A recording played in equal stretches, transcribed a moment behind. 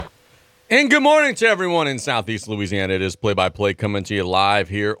And good morning to everyone in Southeast Louisiana. It is Play-by-Play coming to you live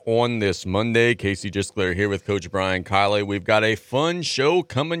here on this Monday. Casey Gisclair here with Coach Brian Kiley. We've got a fun show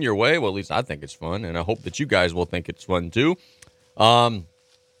coming your way. Well, at least I think it's fun, and I hope that you guys will think it's fun too. In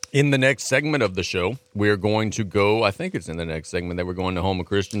the next segment of the show, we're going to go, I think it's in the next segment that we're going to Houma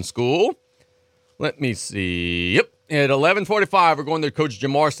Christian School. Let me see. Yep. At 11:45, we're going to Coach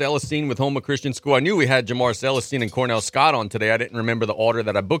Jamar Celestine with Houma Christian School. I knew we had Jamar Celestine and Cornell Scott on today. I didn't remember the order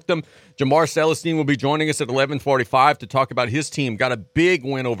that I booked them. Jamar Celestine will be joining us at 11:45 to talk about his team. Got a big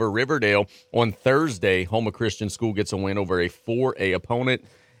win over Riverdale on Thursday. Houma Christian School gets a win over a 4A opponent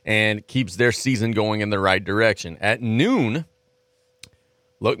and keeps their season going in the right direction. At noon,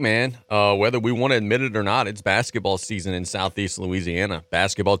 look, man, whether we want to admit it or not, it's basketball season in Southeast Louisiana.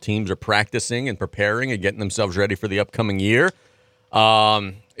 Basketball teams are practicing and preparing and getting themselves ready for the upcoming year.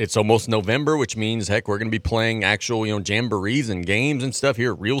 It's almost November, which means, heck, we're going to be playing actual, jamborees and games and stuff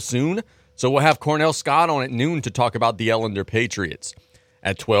here real soon. So we'll have Cornell Scott on at noon to talk about the Ellender Patriots.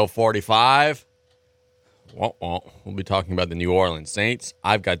 At 12:45, we'll be talking about the New Orleans Saints.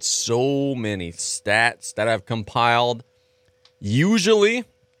 I've got so many stats that I've compiled. Usually,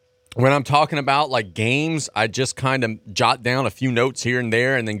 when I'm talking about like games, I just kind of jot down a few notes here and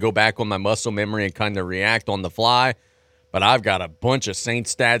there and then go back on my muscle memory and kind of react on the fly. But I've got a bunch of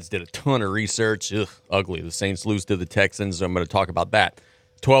Saints stats, did a ton of research. Ugly. The Saints lose to the Texans, so I'm going to talk about that.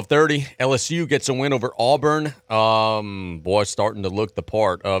 12:30, LSU gets a win over Auburn. Starting to look the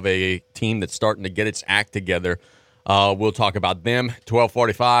part of a team that's starting to get its act together. We'll talk about them.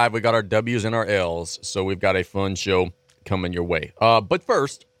 12:45, we got our W's and our L's, so we've got a fun show coming your way. But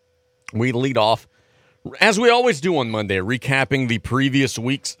first, we lead off, as we always do on Monday, recapping the previous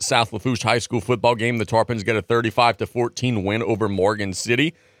week's South Lafourche High School football game. The Tarpons get a 35-14 win over Morgan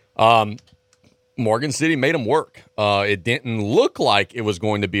City. Morgan City made them work. It didn't look like it was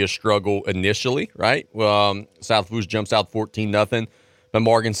going to be a struggle initially, right? South Lafourche jumps out 14-0, but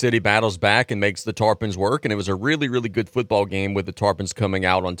Morgan City battles back and makes the Tarpons work, and it was a really, really good football game with the Tarpons coming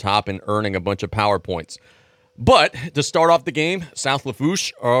out on top and earning a bunch of power points. But to start off the game, South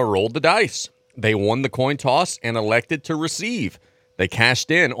Lafourche rolled the dice. They won the coin toss and elected to receive. They cashed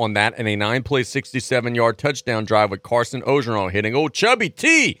in on that in a 9-play, 67-yard touchdown drive with Carson Ogeron hitting old Chubby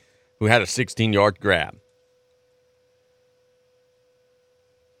T, who had a 16-yard grab.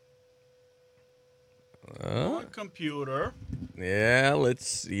 Computer. Yeah, let's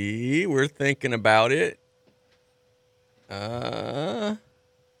see. We're thinking about it.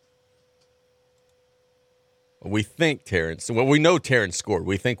 We think Terrence, we know Terrence scored.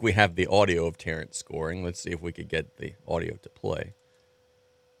 We think we have the audio of Terrence scoring. Let's see if we could get the audio to play.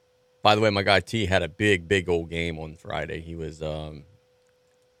 By the way, my guy T had a big old game on Friday. He was had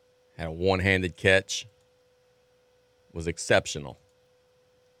a one-handed catch. Was exceptional.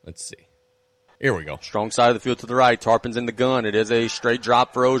 Let's see. Here we go. Strong side of the field to the right. Tarpons in the gun. It is a straight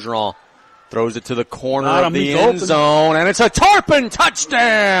drop for Ogeron. Throws it to the corner of the end zone, and it's a Tarpon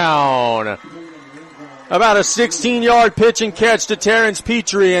touchdown! About a 16-yard pitch and catch to Terrence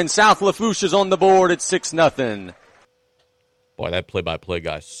Petrie, and South Lafourche is on the board at 6-0. Boy, that play-by-play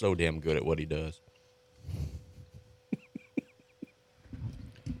guy's so damn good at what he does.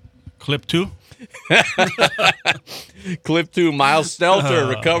 Clip 2. Clip 2, Miles Stelter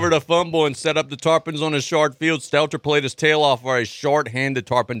recovered a fumble and set up the Tarpons on a short field. Stelter played his tail off for a short-handed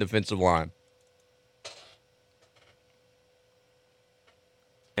Tarpon defensive line.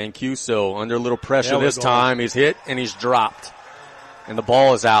 And Cuso under a little pressure this time. He's hit and he's dropped. And the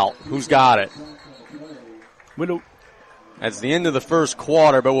ball is out. Who's got it? That's the end of the first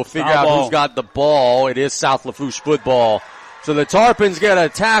quarter, but we'll figure out who's got the ball. It is South Lafourche football. So the Tarpons get a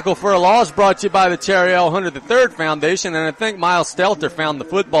tackle for a loss brought to you by the Terry L. Hunter III Foundation, and I think Miles Stelter found the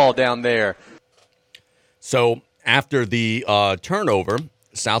football down there. So after the turnover,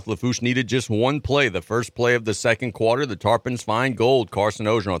 South Lafourche needed just one play. The first play of the second quarter, the Tarpons find gold. Carson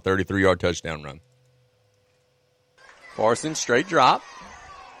Ogeron, 33-yard touchdown run. Carson, straight drop.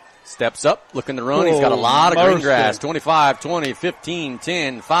 Steps up, looking to run. He's got a lot of green grass. 25, 20, 15,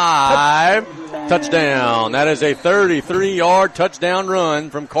 10, 5. Touchdown. That is a 33-yard touchdown run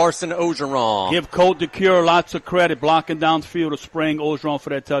from Carson Ogeron. Give Colt DeCure lots of credit blocking downfield to spring Ogeron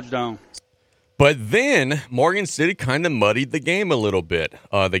for that touchdown. But then Morgan City kind of muddied the game a little bit.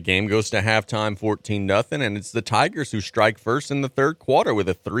 The game goes to halftime 14-0, and it's the Tigers who strike first in the third quarter with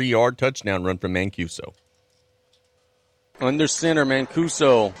a 3-yard touchdown run from Mancuso. Under center,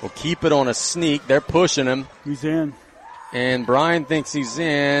 Mancuso will keep it on a sneak. They're pushing him. He's in. And Brian thinks he's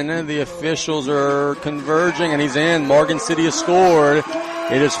in. The officials are converging, and he's in. Morgan City has scored.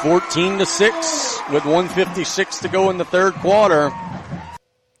 It is 14-6 with 1:56 to go in the third quarter.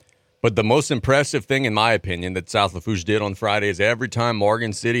 But the most impressive thing, in my opinion, that South Lafourche did on Friday is every time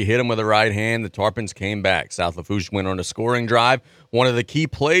Morgan City hit them with a right hand, the Tarpons came back. South Lafourche went on a scoring drive. One of the key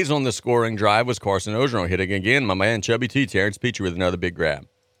plays on the scoring drive was Carson Ogeron hitting again. My man, Chubby T, Terrence Petrie with another big grab.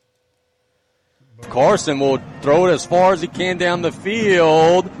 Carson will throw it as far as he can down the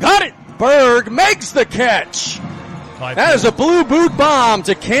field. Got it! Berg makes the catch. That is a blue boot bomb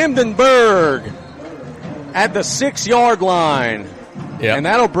to Camden Berg at the 6-yard line. Yep. And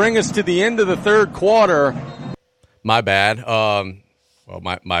that'll bring us to the end of the third quarter. My bad.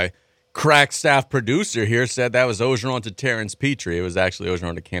 My crack staff producer here said that was Ogeron to Terrence Petrie. It was actually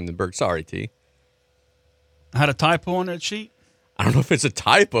Ogeron to Camden Berg. Sorry, T. I had a typo on that sheet? I don't know if it's a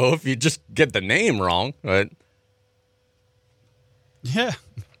typo, if you just get the name wrong, but yeah.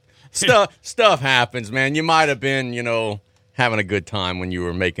 Stuff happens, man. You might have been, having a good time when you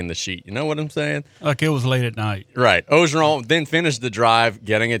were making the sheet. You know what I'm saying? Like it was late at night. Right. Ogeron then finished the drive,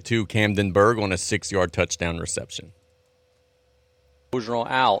 getting it to Camden Berg on a 6-yard touchdown reception. Ogeron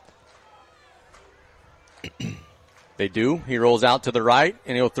out. They do. He rolls out to the right,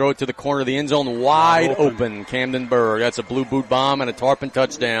 and he'll throw it to the corner of the end zone, wide open. Camden Berg. That's a blue boot bomb and a Tarpon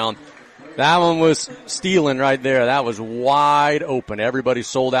touchdown. That one was stealing right there. That was wide open. Everybody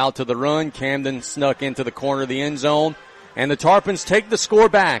sold out to the run. Camden snuck into the corner of the end zone. And the Tarpons take the score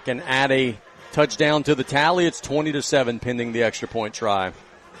back and add a touchdown to the tally. It's 20-7 pending the extra point try. I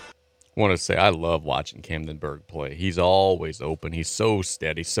want to say I love watching Camden Berg play. He's always open. He's so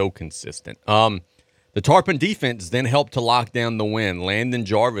steady, so consistent. The Tarpon defense then helped to lock down the win. Landon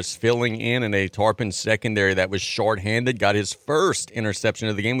Jarvis filling in a Tarpon secondary that was shorthanded, got his first interception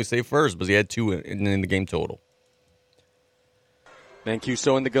of the game. We say first because he had 2 in the game total.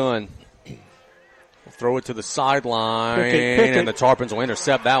 Mancuso in the gun. We'll throw it to the sideline, and the Tarpons will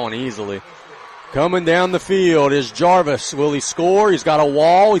intercept that one easily. Coming down the field is Jarvis. Will he score? He's got a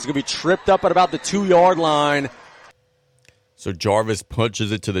wall. He's going to be tripped up at about the 2-yard line. So Jarvis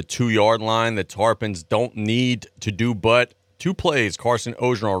punches it to the 2-yard line. The Tarpons don't need to do but 2 plays. Carson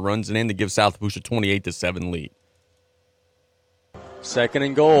Ogeron runs it in to give South Lafourche a 28-7 lead. 2nd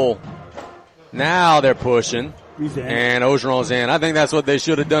and goal. Now they're pushing. And Ogeron's in. I think that's what they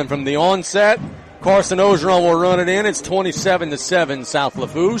should have done from the onset. Carson Ogeron will run it in. It's 27-7 South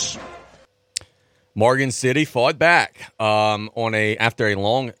Lafourche. Morgan City fought back after a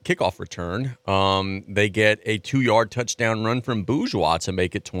long kickoff return. They get a 2-yard touchdown run from Bourgeois to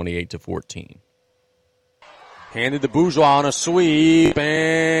make it 28-14. Handed to Bourgeois on a sweep,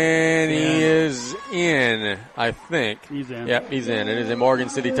 and he is in, I think. He's in. Yep, he's in. It is a Morgan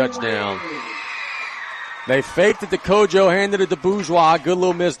City touchdown. They faked it to Kojo, handed it to Bourgeois. Good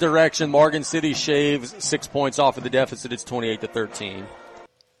little misdirection. Morgan City shaves 6 points off of the deficit. It's 28-13.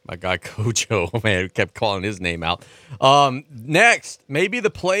 My guy Kojo, man, kept calling his name out. Next, maybe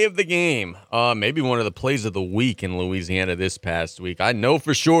the play of the game. Maybe one of the plays of the week in Louisiana this past week. I know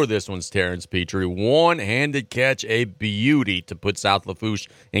for sure this one's Terrence Petrie. One-handed catch, a beauty to put South Lafourche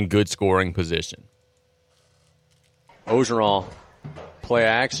in good scoring position. Ogeron, play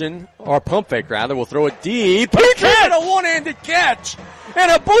action, or pump fake rather, will throw it deep. He had a one-handed catch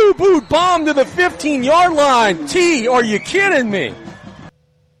and a blue boot bomb to the 15-yard line. T, are you kidding me?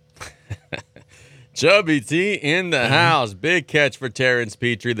 Chubby T in the house. Big catch for Terrence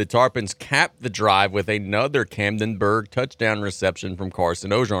Petrie. The Tarpons capped the drive with another Camden Berg touchdown reception from Carson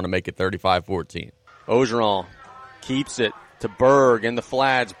Ogeron to make it 35-14. Ogeron keeps it to Berg in the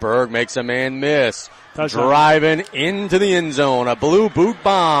flats. Berg makes a man miss. Touchdown. Driving into the end zone. A blue boot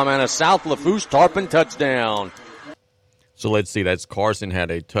bomb and a South Lafourche Tarpon touchdown. So let's see. That's Carson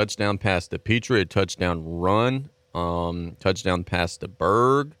had a touchdown pass to Petrie, a touchdown run, touchdown pass to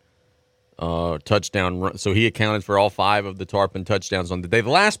Berg. Touchdown run. So he accounted for all 5 of the Tarpon touchdowns on the day.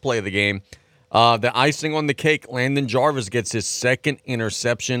 The last play of the game, the icing on the cake, Landon Jarvis gets his 2nd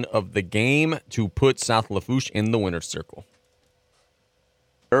interception of the game to put South Lafourche in the winner's circle.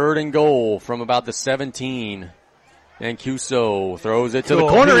 3rd and goal from about the 17. And Cuso throws it to the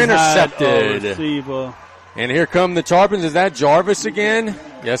corner, intercepted. And here come the Tarpons. Is that Jarvis again?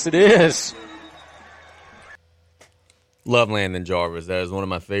 Yes, it is. Love Landon Jarvis. That is one of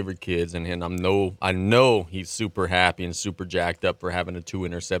my favorite kids, and I know he's super happy and super jacked up for having a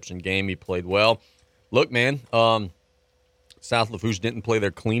 2-interception game. He played well. Look, man, South Lafourche didn't play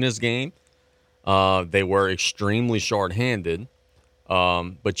their cleanest game. They were extremely short-handed,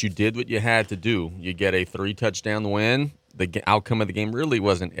 but you did what you had to do. You get a 3-touchdown win. The outcome of the game really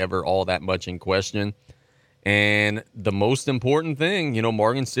wasn't ever all that much in question. And the most important thing,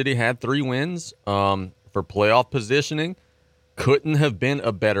 Morgan City had 3 wins. For playoff positioning, couldn't have been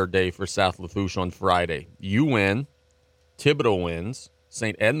a better day for South Lafourche on Friday. You win, Thibodeau wins,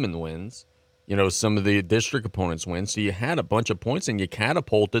 St. Edmund wins, some of the district opponents win. So you had a bunch of points, and you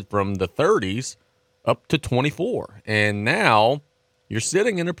catapulted from the 30s up to 24. And now you're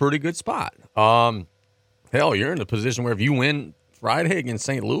sitting in a pretty good spot. Hell, you're in a position where if you win Friday against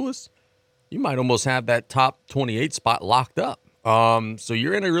St. Louis, you might almost have that top 28 spot locked up. So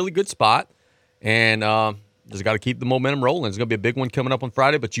you're in a really good spot, and just got to keep the momentum rolling. It's going to be a big one coming up on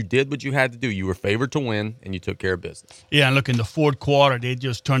Friday, but you did what you had to do. You were favored to win, and you took care of business. Yeah, and look, in the fourth quarter, they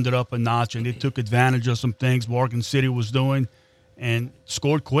just turned it up a notch, and they took advantage of some things Morgan City was doing and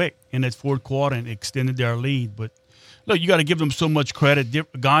scored quick in that fourth quarter and extended their lead. But, look, you got to give them so much credit.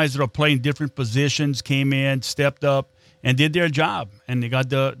 Guys that are playing different positions came in, stepped up, and did their job, and they got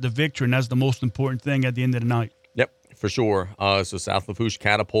the victory, and that's the most important thing at the end of the night. Yep, for sure. So South Lafourche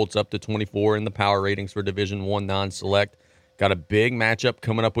catapults up to 24 in the power ratings for Division I non-select. Got a big matchup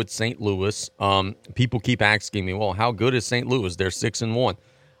coming up with St. Louis. People keep asking me, well, how good is St. Louis? They're 6-1.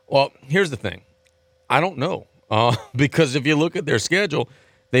 Well, here's the thing. I don't know. Because if you look at their schedule,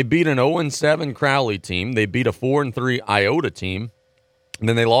 they beat an 0-7 Crowley team. They beat a 4-3 Iota team. And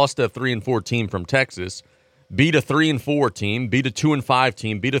then they lost a 3-4 team from Texas. Beat a 3-4 team. Beat a 2-5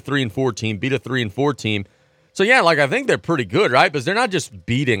 team. Beat a 3-4 team. Beat a 3-4 team. So, yeah, I think they're pretty good, right? Because they're not just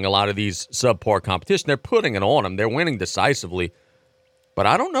beating a lot of these subpar competition. They're putting it on them. They're winning decisively. But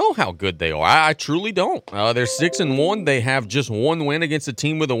I don't know how good they are. I truly don't. They're 6-1. They have just one win against a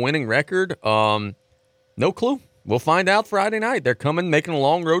team with a winning record. No clue. We'll find out Friday night. They're coming, making a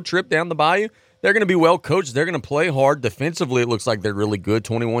long road trip down the bayou. They're going to be well coached. They're going to play hard. Defensively, it looks like they're really good.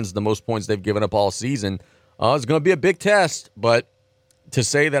 21 is the most points they've given up all season. It's going to be a big test, but to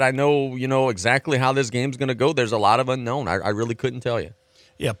say that I know, exactly how this game's going to go, there's a lot of unknown. I really couldn't tell you.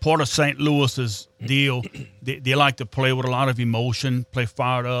 Yeah, part of St. Louis's deal, they like to play with a lot of emotion, play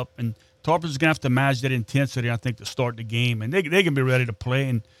fired up, and Tarpon's going to have to match that intensity, I think, to start the game, and they can be ready to play.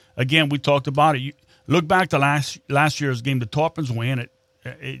 And, again, we talked about it. Look back to last year's game. The Tarpons win it.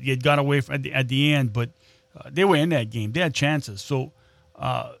 It got away at the end, but they were in that game. They had chances. So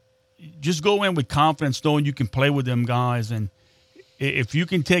just go in with confidence, knowing you can play with them guys. And if you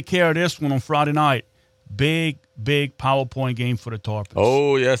can take care of this one on Friday night, big PowerPoint game for the Tarpons.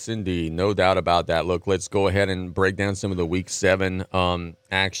 Oh, yes, indeed. No doubt about that. Look, let's go ahead and break down some of the Week 7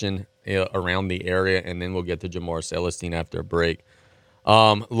 action around the area, and then we'll get to Jamar Celestine after a break.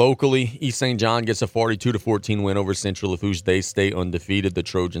 Locally, East St. John gets a 42-14 win over Central Lafourche. They stay undefeated. The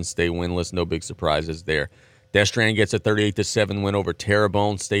Trojans stay winless. No big surprises there. Destran gets a 38-7 win over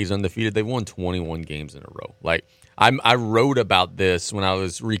Terrebonne. Stays undefeated. They've won 21 games in a row. I wrote about this when I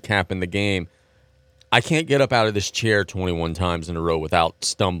was recapping the game. I can't get up out of this chair 21 times in a row without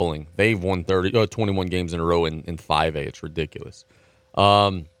stumbling. They've won 21 games in a row in 5A. It's ridiculous.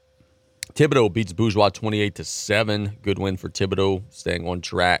 Thibodaux beats Bourgeois 28-7. Good win for Thibodaux, staying on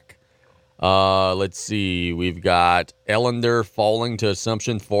track. Let's see. We've got Ellender falling to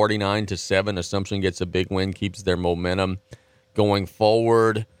Assumption 49-7. Assumption gets a big win, keeps their momentum going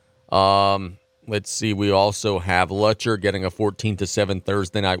forward. Let's see. We also have Lutcher getting a 14-7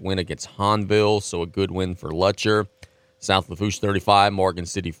 Thursday night win against Hanville, so a good win for Lutcher. South Lafourche 35, Morgan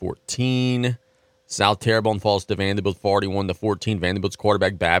City 14. South Terrebonne falls to Vanderbilt 41-14. Vanderbilt's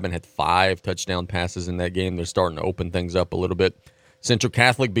quarterback Babin had 5 touchdown passes in that game. They're starting to open things up a little bit. Central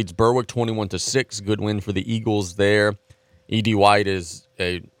Catholic beats Berwick 21-6. Good win for the Eagles there. E.D. White is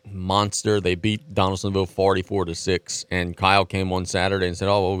a monster. They beat Donaldsonville 44-6. And Kyle came on Saturday and said,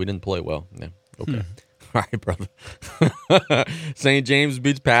 "Oh, well, we didn't play well." Yeah, okay. All right, brother. St. James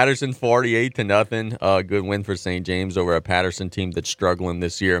beats Patterson 48-0. Good win for St. James over a Patterson team that's struggling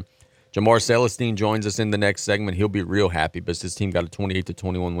this year. Jamar Celestine joins us in the next segment. He'll be real happy because his team got a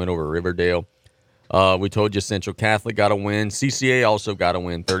 28-21 win over Riverdale. We told you Central Catholic got a win. CCA also got a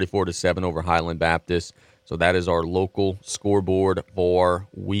win, 34-7 over Highland Baptist. So that is our local scoreboard for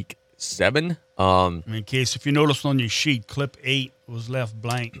Week 7. In case if you noticed on your sheet, clip 8 was left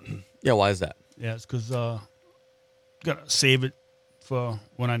blank. Yeah, why is that? Yeah, it's because got to save it for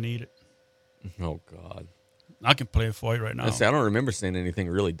when I need it. Oh, God. I can play it for you right now. I don't remember saying anything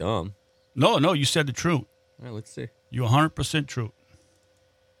really dumb. No, you said the truth. All right, let's see. You're 100% true.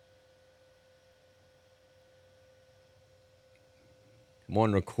 Come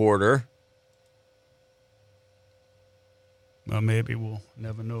on, recorder. Well, maybe we'll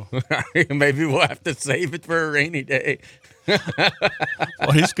never know. Maybe we'll have to save it for a rainy day.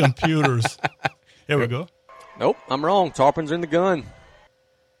 For his computers. Here we go. Nope, I'm wrong. Tarpon's in the gun.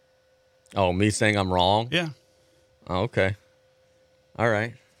 Oh, me saying I'm wrong? Yeah. Oh, okay. All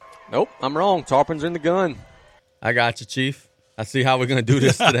right. Nope, I'm wrong. Tarpon's in the gun. I got you, Chief. I see how we're going to do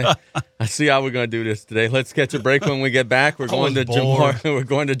this today. Let's catch a break. When we get back, we're going to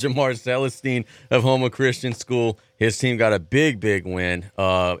Jamar Celestine of Houma Christian School. His team got a big win,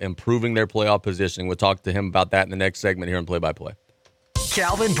 improving their playoff positioning. We'll talk to him about that in the next segment here on Play by Play.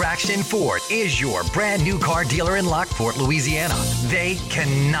 Calvin Braxton Ford is your brand new car dealer in Lockport, Louisiana. They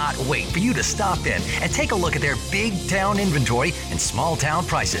cannot wait for you to stop in and take a look at their big town inventory and small town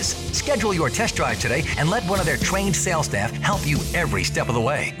prices. Schedule your test drive today and let one of their trained sales staff help you every step of the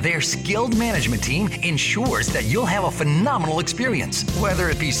way. Their skilled management team ensures that you'll have a phenomenal experience, whether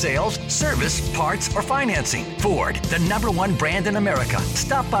it be sales, service, parts, or financing. Ford, the #1 brand in America.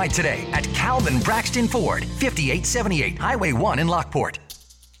 Stop by today at Calvin Braxton Ford, 5878 Highway 1 in Lockport.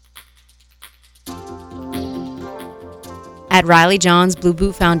 At Riley Johns Blue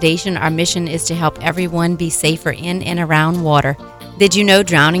Boot Foundation, our mission is to help everyone be safer in and around water. Did you know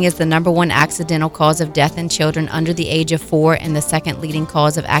drowning is the #1 accidental cause of death in children under the age of 4 and the second leading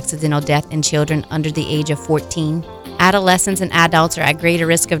cause of accidental death in children under the age of 14? Adolescents and adults are at greater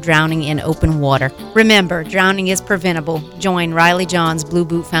risk of drowning in open water. Remember, drowning is preventable. Join Riley Johns Blue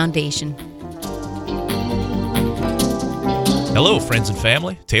Boot Foundation. Hello, friends and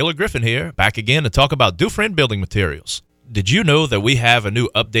family. Taylor Griffin here, back again to talk about Dufresne Building Materials. Did you know that we have a new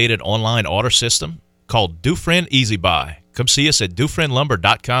updated online order system called Dufresne Easy Buy? Come see us at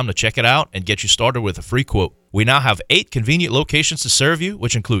DufresneLumber.com to check it out and get you started with a free quote. We now have 8 convenient locations to serve you,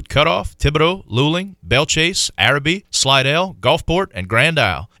 which include Cutoff, Thibodaux, Luling, Bellchase, Araby, Slidell, Gulfport, and Grand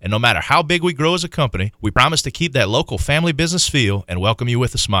Isle. And no matter how big we grow as a company, we promise to keep that local family business feel and welcome you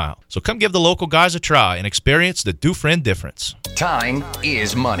with a smile. So come give the local guys a try and experience the Dufresne difference. Time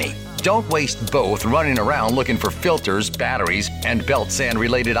is money. Don't waste both running around looking for filters, batteries, and belt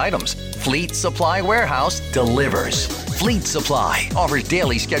sand-related items. Fleet Supply Warehouse delivers. Fleet Supply offers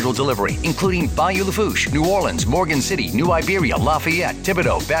daily scheduled delivery, including Bayou Lafourche, New Orleans, Morgan City, New Iberia, Lafayette,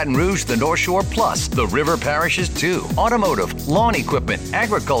 Thibodaux, Baton Rouge, the North Shore, plus the river parishes too. Automotive, lawn equipment,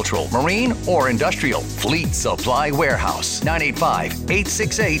 agricultural, marine, or industrial. Fleet Supply Warehouse,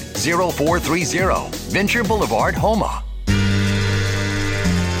 985-868-0430. Venture Boulevard, Houma.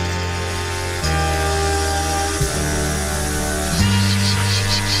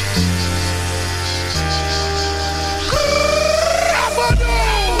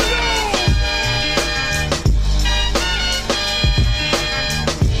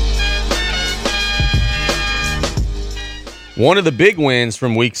 One of the big wins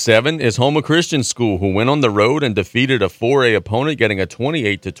from Week 7 is Houma Christian School, who went on the road and defeated a 4A opponent, getting a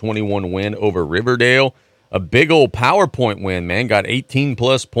 28-21 win over Riverdale. A big old PowerPoint win, man. Got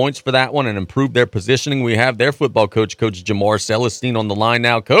 18-plus points for that one and improved their positioning. We have their football coach, Coach Jamar Celestine, on the line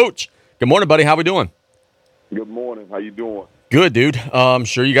now. Coach, good morning, buddy. How we doing? Good morning. How you doing? Good, dude. I'm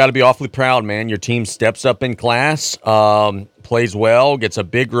sure you got to be awfully proud, man. Your team steps up in class, plays well, gets a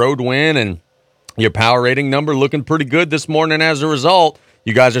big road win, and your power rating number looking pretty good this morning as a result.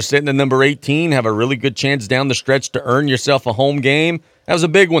 You guys are sitting at number 18, have a really good chance down the stretch to earn yourself a home game. That was a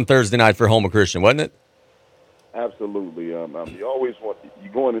big one Thursday night for Houma Christian, wasn't it? Absolutely. You always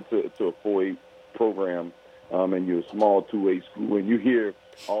you're going into a 4A program, and you're a small 2A school, and you hear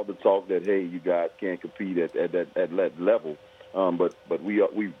all the talk that, hey, you guys can't compete at that level. But we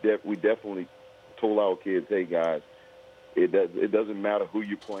definitely told our kids, hey, guys, it doesn't matter who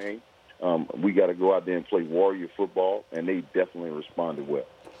you're playing. We got to go out there and play warrior football, and they definitely responded well.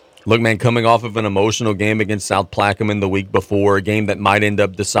 Look, man, coming off of an emotional game against South Plaquemine the week before, a game that might end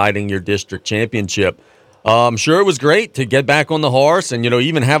up deciding your district championship, I'm sure it was great to get back on the horse and,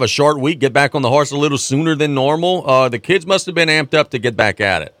 even have a short week, get back on the horse a little sooner than normal. The kids must have been amped up to get back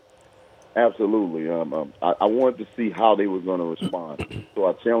at it. Absolutely. I wanted to see how they were going to respond. So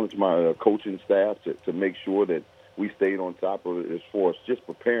I challenged my coaching staff to make sure that we stayed on top of it as far as just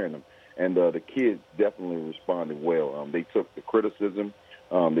preparing them. And the kids definitely responded well. They took the criticism,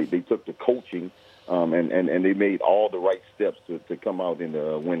 they took the coaching, and they made all the right steps to come out in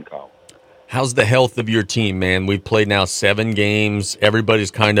the win column. How's the health of your team, man? We've played now 7 games.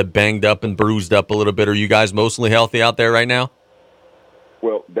 Everybody's kind of banged up and bruised up a little bit. Are you guys mostly healthy out there right now?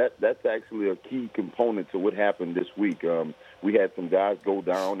 Well, that's actually a key component to what happened this week. We had some guys go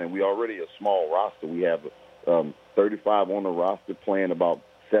down, and we already a small roster. We have 35 on the roster playing about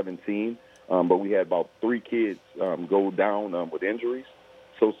 17, but we had about 3 kids go down with injuries.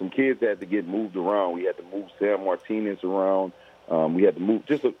 So some kids had to get moved around. We had to move Sam Martinez around. We had to move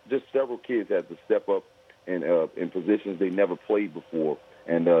just several kids had to step up in positions they never played before.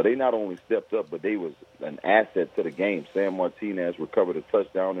 And they not only stepped up, but they was an asset to the game. Sam Martinez recovered a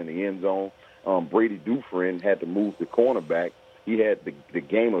touchdown in the end zone. Brady Dufresne had to move the cornerback. He had the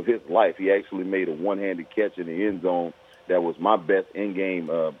game of his life. He actually made a one-handed catch in the end zone that was my best in-game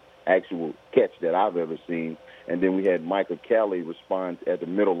actual catch that I've ever seen. And then we had Michael Kelly respond at the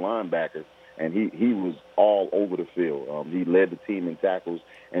middle linebacker, and he was all over the field. He led the team in tackles,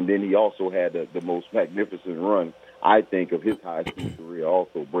 and then he also had the most magnificent run, I think, of his high school career,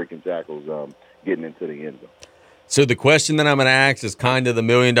 also breaking tackles, getting into the end zone. So the question that I'm going to ask is kind of the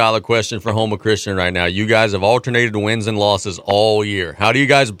million-dollar question for Houma Christian right now. You guys have alternated wins and losses all year. How do you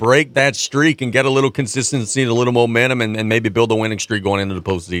guys break that streak and get a little consistency and a little momentum and maybe build a winning streak going into the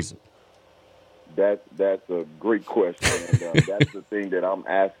postseason? That's a great question, and that's the thing that I'm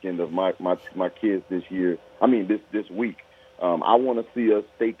asking of my kids this year. I mean, this week. I want to see us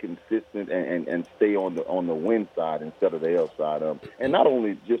stay consistent and stay on the win side instead of the L side. And not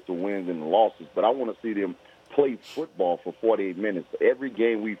only just the wins and the losses, but I want to see them play football for 48 minutes. Every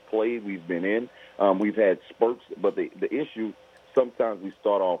game we've played, we've been in. We've had spurts, but the issue, sometimes we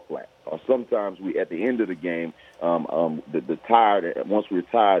start off flat, or sometimes we, at the end of the game, the tired. Once we're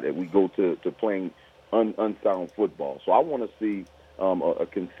tired, we go to playing unsound football. So I want to see a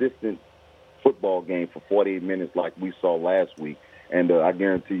consistent football game for 48 minutes like we saw last week, and I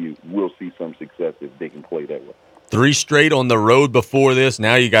guarantee you we'll see some success if they can play that way. 3 straight on the road before this.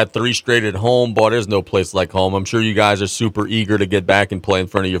 Now you got 3 straight at home. Boy, there's no place like home. I'm sure you guys are super eager to get back and play in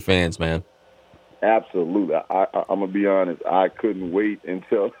front of your fans, man. Absolutely. I'm going to be honest. I couldn't wait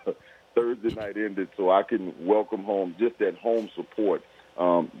until Thursday night ended so I can welcome home just that home support.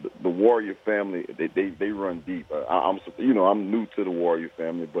 The Warrior family, they run deep. I'm new to the Warrior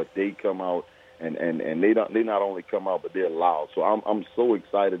family, but they come out and they not only come out, but they're loud. So I'm so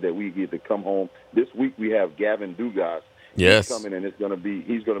excited that we get to come home. This week we have Gavin Dugas. Yes. He's coming, and he's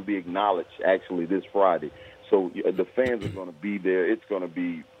going to be acknowledged actually this Friday. So the fans are going to be there. It's going to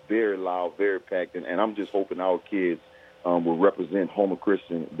be very loud, very packed, and I'm just hoping our kids will represent Houma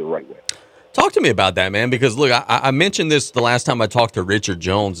Christian the right way. Talk to me about that, man, because, look, I mentioned this the last time I talked to Richard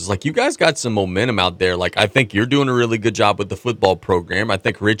Jones. It's like you guys got some momentum out there. Like, I think you're doing a really good job with the football program. I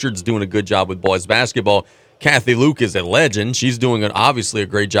think Richard's doing a good job with boys basketball. Kathy Luke is a legend. She's doing obviously a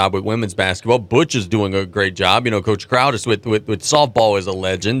great job with women's basketball. Butch is doing a great job. Coach Crowders with softball is a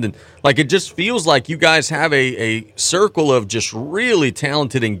legend. And, like, it just feels like you guys have a circle of just really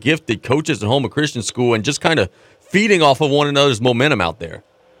talented and gifted coaches at Houma Christian School and just kind of feeding off of one another's momentum out there.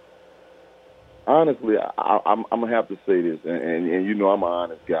 Honestly, I'm going to have to say this, and I'm an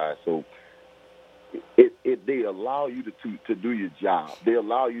honest guy, so they allow you to do your job. They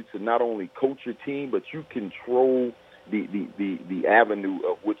allow you to not only coach your team, but you control the avenue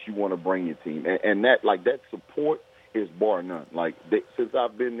of which you want to bring your team. And that support is bar none. Since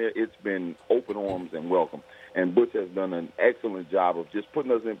I've been there, it's been open arms and welcome. And Butch has done an excellent job of just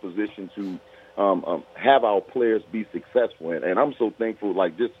putting us in position to have our players be successful. And I'm so thankful,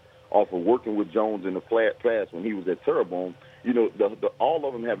 just off of working with Jones in the past when he was at Terrebonne, all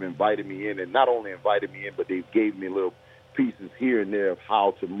of them have invited me in, and not only invited me in, but they gave me little pieces here and there of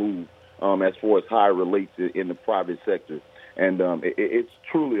how to move as far as how I relate to in the private sector. And it's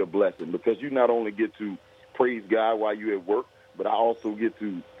truly a blessing because you not only get to praise God while you're at work, but I also get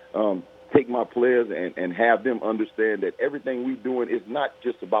to take my players and have them understand that everything we're doing is not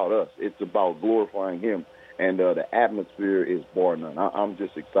just about us. It's about glorifying Him. And the atmosphere is bar none. I'm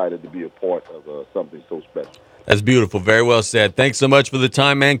just excited to be a part of something so special. That's beautiful. Very well said. Thanks so much for the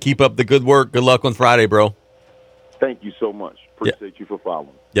time, man. Keep up the good work. Good luck on Friday, bro. Thank you so much. Appreciate you for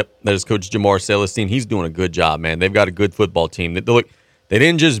following. Yep, that is Coach Jamar Celestine. He's doing a good job, man. They've got a good football team. Look, they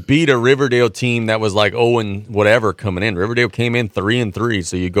didn't just beat a Riverdale team that was like 0 and whatever coming in. Riverdale came in 3-3.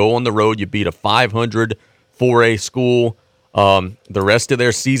 So you go on the road, you beat a 500 4A school. The rest of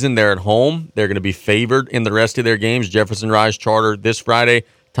their season, they're at home. They're going to be favored in the rest of their games. Jefferson Rise Charter this Friday,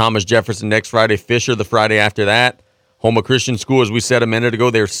 Thomas Jefferson next Friday, Fisher the Friday after that. Houma Christian School, as we said a minute ago,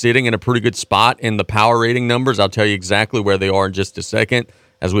 they're sitting in a pretty good spot in the power rating numbers. I'll tell you exactly where they are in just a second.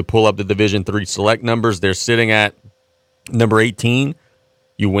 As we pull up the Division III select numbers, they're sitting at number 18.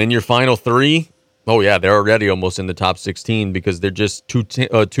 You win your final 3. Oh, yeah, they're already almost in the top 16 because they're just two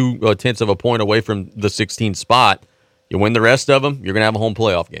tenths of a point away from the 16th spot. You win the rest of them, you're going to have a home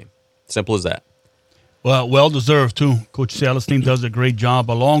playoff game. Simple as that. Well-deserved, too. Coach Celestine does a great job.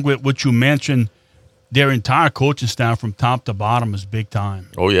 Along with what you mentioned, their entire coaching staff from top to bottom is big time.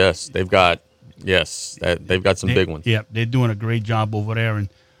 Oh, yes. They've got some big ones. Yeah, they're doing a great job over there. And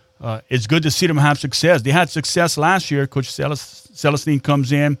it's good to see them have success. They had success last year. Coach Celestine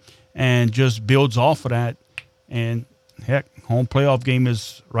comes in and just builds off of that. And, heck, home playoff game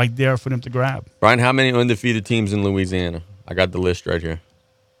is right there for them to grab. Brian, how many undefeated teams in Louisiana? I got the list right here.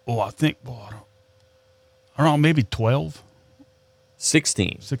 Oh, I think around maybe 12.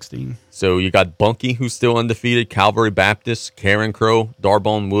 16. 16. So you got Bunkie, who's still undefeated, Calvary Baptist, Karen Crow,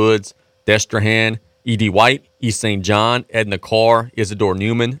 Darbone Woods, Destrehan, E.D. White, East St. John, Edna Carr, Isidore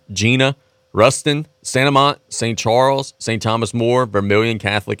Newman, Gina, Ruston, Santamont, St. Charles, St. Thomas More, Vermilion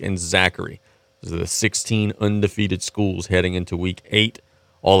Catholic, and Zachary. Those are the 16 undefeated schools heading into Week 8.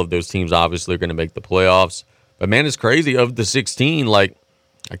 All of those teams obviously are going to make the playoffs. But, man, it's crazy. Of the 16, like,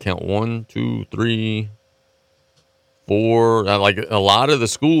 I count 1, 2, 3, 4. Like, a lot of the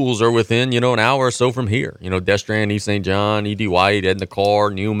schools are within, an hour or so from here. Destrehan, East St. John, E.D. White, Edna Carr,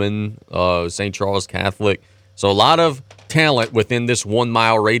 Newman, St. Charles Catholic. So a lot of talent within this 1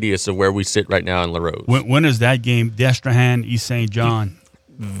 mile radius of where we sit right now in LaRose. When is that game? Destrehan, East St. John.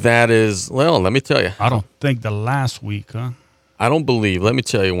 That is, well, let me tell you. I don't think the last week, huh? I don't believe. Let me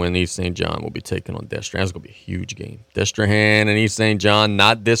tell you when East St. John will be taking on Destrehan. It's going to be a huge game. Destrehan and East St. John,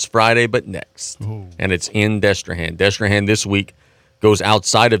 not this Friday, but next. Ooh. And it's in Destrehan. Destrehan this week goes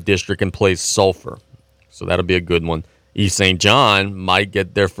outside of district and plays Sulphur. So that'll be a good one. East St. John might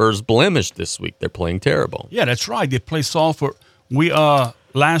get their first blemish this week. They're playing terrible. Yeah, that's right. They play Sulphur. We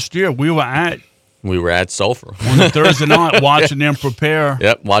last year we were at Sulphur on the Thursday night watching them prepare.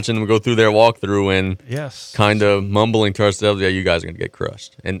 Yep, watching them go through their walkthrough and yes, kind of mumbling to ourselves, yeah, you guys are going to get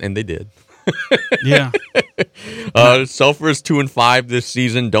crushed. And they did. Yeah. Sulphur is 2-5 this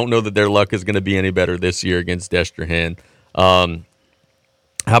season. Don't know that their luck is going to be any better this year against Destrehan.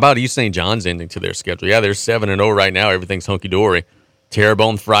 How about East St. John's ending to their schedule? Yeah, they're 7-0 right now. Everything's hunky-dory.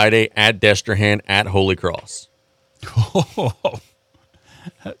 Terrebonne Friday, at Destrehan, at Holy Cross.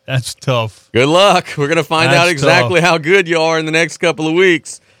 That's tough. Good luck. We're going to find out exactly how good you are in the next couple of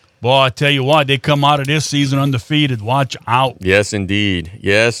weeks. Boy, I tell you what, they come out of this season undefeated. Watch out. Yes, indeed.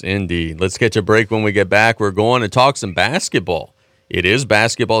 Yes, indeed. Let's catch a break. When we get back, we're going to talk some basketball. It is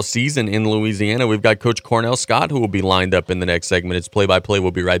basketball season in Louisiana. We've got Coach Cornell Scott, who will be lined up in the next segment. It's play-by-play.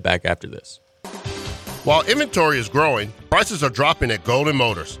 We'll be right back after this. While inventory is growing, prices are dropping at Golden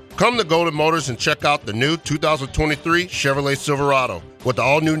Motors. Come to Golden Motors and check out the new 2023 Chevrolet Silverado with the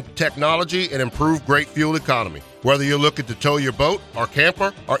all-new technology and improved great fuel economy. Whether you're looking to tow your boat or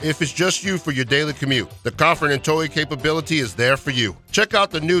camper, or if it's just you for your daily commute, the comfort and towing capability is there for you. Check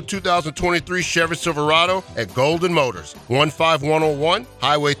out the new 2023 Chevy Silverado at Golden Motors, 15101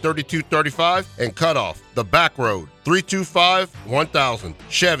 Highway 3235 and Cutoff, the back road, 325-1000.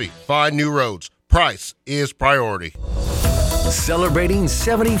 Chevy, find new roads. Price is priority. Celebrating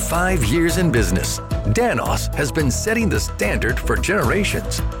 75 years in business, Danos has been setting the standard for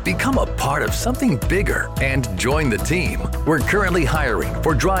generations. Become a part of something bigger and join the team. We're currently hiring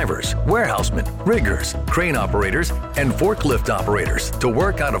for drivers, warehousemen, riggers, crane operators, and forklift operators to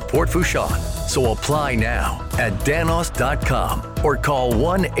work out of Port Fourchon. So apply now at danos.com or call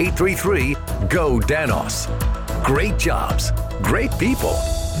 1-833-GO-DANOS. Great jobs, great people.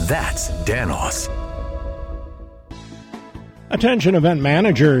 That's Danos. Attention event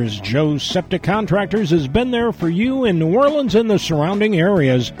managers, Joe's Septic Contractors has been there for you in New Orleans and the surrounding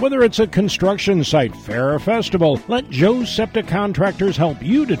areas. Whether it's a construction site, fair or festival, let Joe's Septic Contractors help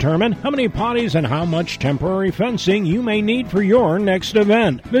you determine how many potties and how much temporary fencing you may need for your next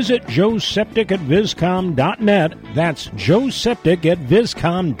event. Visit Joe's Septic at viscom.net. That's Joe's Septic at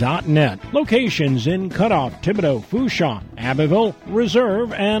viscom.net. Locations in Cutoff, Thibodaux, Fourchon, Abbeville,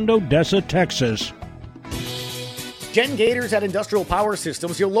 Reserve, and Odessa, Texas. Jen Gators at Industrial Power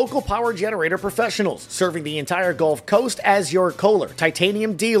Systems, your local power generator professionals, serving the entire Gulf Coast as your Kohler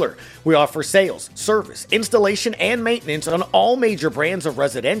Titanium dealer. We offer sales, service, installation, and maintenance on all major brands of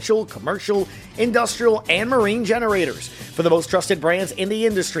residential, commercial, industrial, and marine generators. For the most trusted brands in the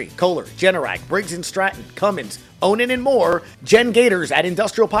industry, Kohler, Generac, Briggs & Stratton, Cummins, Onan, and more, Jen Gators at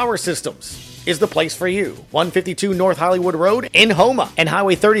Industrial Power Systems is the place for you. 152 North Hollywood Road in Houma and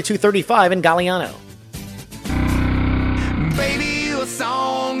Highway 3235 in Galliano. Baby, you a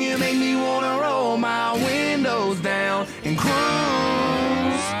song, you make me wanna roll my windows down and cruise.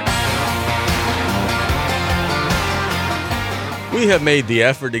 We have made the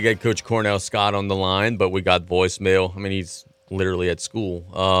effort to get Coach Cornell Scott on the line, but we got voicemail. I mean, he's literally at school.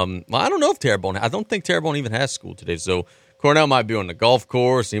 Well, I don't know if Terrebonne, I don't think Terrebonne even has school today, so Cornell might be on the golf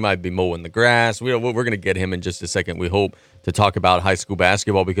course. He might be mowing the grass. We're going to get him in just a second, we hope, to talk about high school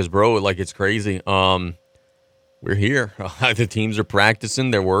basketball because, bro, like, it's crazy. We're here. The teams are practicing.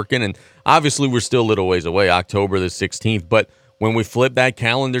 They're working. And obviously, we're still a little ways away, October the 16th. But when we flip that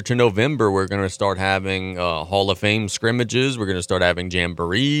calendar to November, we're going to start having Hall of Fame scrimmages. We're going to start having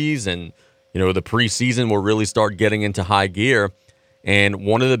jamborees. And, the preseason will really start getting into high gear. And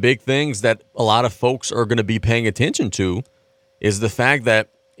one of the big things that a lot of folks are going to be paying attention to is the fact that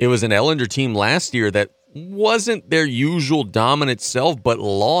it was an Ellender team last year that wasn't their usual dominant self, but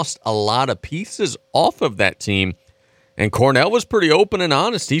lost a lot of pieces off of that team. And Cornell was pretty open and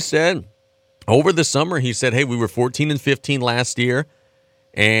honest. He said over the summer, he said, hey, we were 14-15 last year,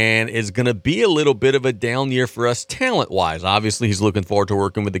 and it's going to be a little bit of a down year for us talent-wise. Obviously, he's looking forward to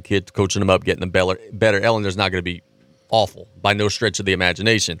working with the kids, coaching them up, getting them better. Ellender's not going to be awful by no stretch of the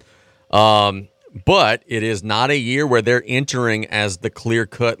imagination. But it is not a year where they're entering as the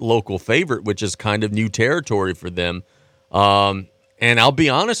clear-cut local favorite, which is kind of new territory for them. And I'll be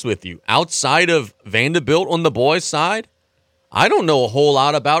honest with you, outside of Vanderbilt on the boys' side, I don't know a whole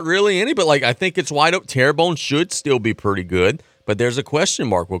lot about really any, but I think it's wide open. Terrebonne should still be pretty good, but there's a question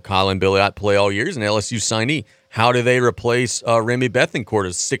mark. Will Colin Billiot play all year as an LSU signee? How do they replace Remy Bethencourt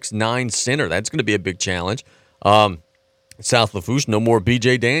as 6'9" center? That's going to be a big challenge. South Lafourche, no more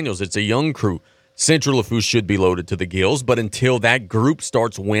B.J. Daniels. It's a young crew. Central Lafourche should be loaded to the gills, but until that group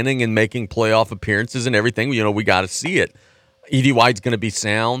starts winning and making playoff appearances and everything, we got to see it. Edie White's going to be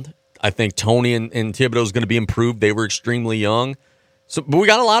sound. I think Tony and Thibodeau's going to be improved. They were extremely young. But we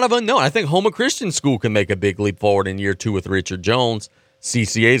got a lot of unknown. I think Houma Christian School can make a big leap forward in year 2 with Richard Jones.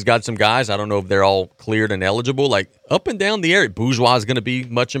 CCA's got some guys. I don't know if they're all cleared and eligible. Up and down the area, Bourgeois is going to be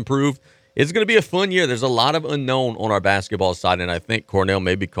much improved. It's going to be a fun year. There's a lot of unknown on our basketball side, and I think Cornell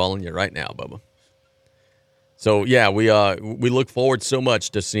may be calling you right now, Bubba. So, yeah, we look forward so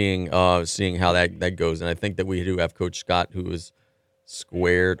much to seeing how that goes. And I think that we do have Coach Scott, who is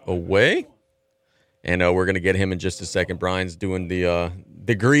squared away. And we're going to get him in just a second. Brian's doing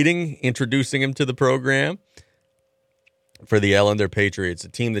the greeting, introducing him to the program for the Ellender Patriots, a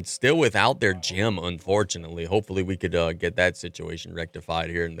team that's still without their gym, unfortunately. Hopefully we could get that situation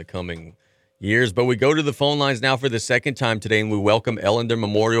rectified here in the coming years. But we go to the phone lines now for the second time today, and we welcome Ellender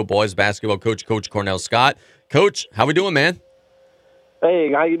Memorial boys basketball coach, Coach Cornell Scott. Coach, how we doing, man?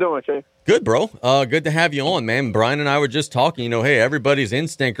 Hey, how you doing, Shay? Good, bro. Good to have you on, man. Brian and I were just talking, hey, everybody's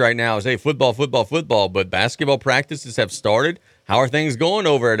instinct right now is, hey, football, football, football, but basketball practices have started. How are things going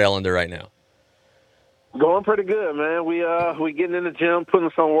over at Ellender right now? Going pretty good, man. We getting in the gym, putting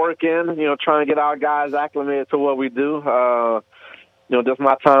some work in, trying to get our guys acclimated to what we do. This is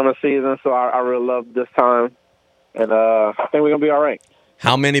my time of season, so I really love this time. And I think we're going to be all right.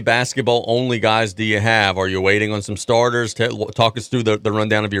 How many basketball-only guys do you have? Are you waiting on some starters? Talk us through the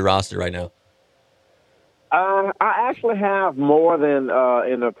rundown of your roster right now. I actually have more than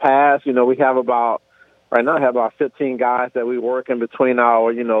in the past. We have right now I have about 15 guys that we work in between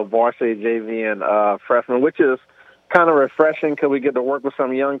our, varsity, JV, and freshmen, which is kind of refreshing because we get to work with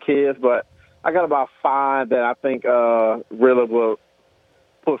some young kids. But I got about 5 that I think really will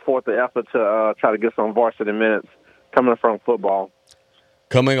put forth the effort to try to get some varsity minutes coming from football.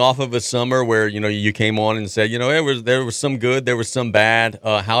 Coming off of a summer where, you came on and said, there was some good, there was some bad.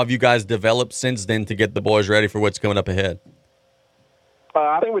 How have you guys developed since then to get the boys ready for what's coming up ahead?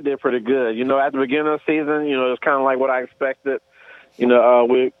 I think we did pretty good. At the beginning of the season, it was kind of like what I expected.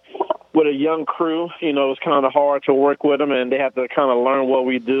 With a young crew, it was kind of hard to work with them, and they had to kind of learn what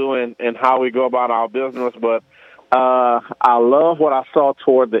we do and how we go about our business. But I love what I saw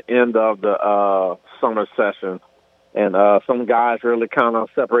toward the end of the summer session. And some guys really kind of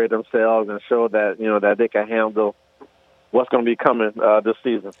separate themselves and show that, that they can handle what's going to be coming this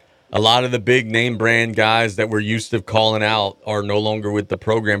season. A lot of the big name brand guys that we're used to calling out are no longer with the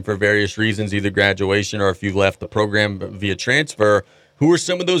program for various reasons, either graduation or if you left the program via transfer. Who are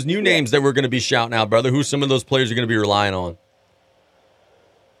some of those new names that we're going to be shouting out, brother? Who's some of those players you're going to be relying on?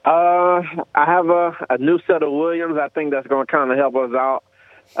 I have a new set of Williams. I think that's going to kind of help us out.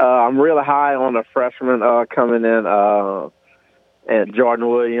 I'm really high on the freshman coming in, and Jordan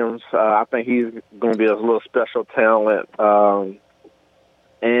Williams. I think he's going to be a little special talent.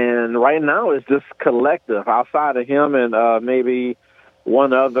 And right now it's just collective. Outside of him and maybe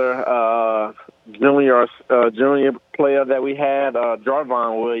one other junior player that we had,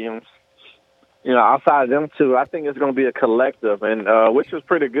 Jarvon Williams. Outside of them two, I think it's going to be a collective, and which is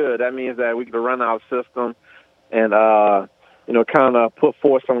pretty good. That means that we can run our system and kind of put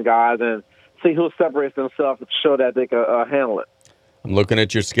forth some guys and see who separates themselves to show that they can handle it. I'm looking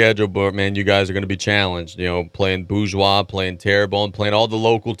at your schedule, but, man, you guys are going to be challenged. Playing Bourgeois, playing Terrebonne, playing all the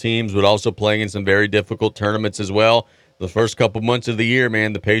local teams, but also playing in some very difficult tournaments as well. The first couple months of the year,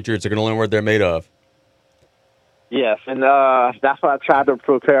 man, the Patriots are going to learn what they're made of. Yes, and that's what I tried to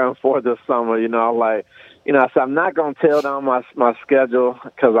prepare them for this summer. So I'm not going to tell down my schedule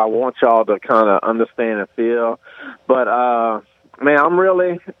because I want y'all to kind of understand and feel. But, man, I'm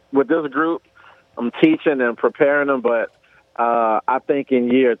really, with this group, I'm teaching and preparing them, but I think in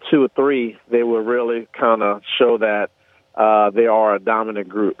year 2 or 3, they will really kind of show that they are a dominant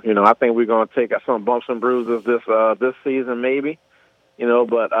group. I think we're going to take some bumps and bruises this season, maybe.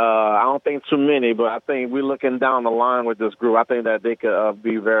 But I don't think too many. But I think we're looking down the line with this group. I think that they could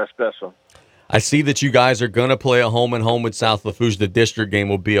be very special. I see that you guys are going to play a home-and-home with South Lafourche. The district game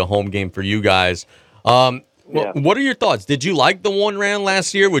will be a home game for you guys. What are your thoughts? Did you like the one round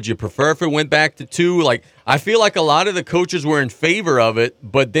last year? Would you prefer if it went back to two? I feel like a lot of the coaches were in favor of it,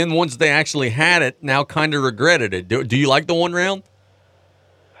 but then once they actually had it, now kind of regretted it. Do you like the one round?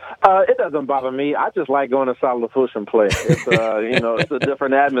 It doesn't bother me. I just like going to South Lafourche and play. It's it's a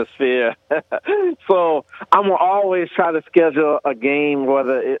different atmosphere. So I'm gonna always try to schedule a game.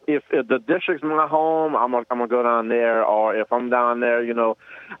 Whether if the district's my home, I'm gonna go down there, or if I'm down there,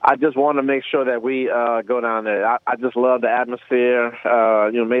 I just want to make sure that we go down there. I just love the atmosphere.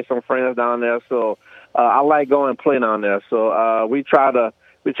 Made some friends down there, so I like going and play down there. So we try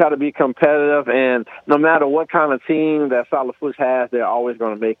to be competitive, and no matter what kind of team that South Lafourche has, they're always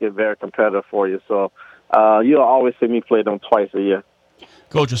going to make it very competitive for you. So you'll always see me play them twice a year.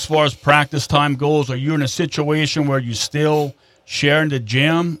 Coach, as far as practice time goes, are you in a situation where you still sharing the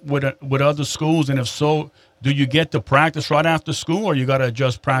gym with other schools? And if so, do you get to practice right after school, or you got to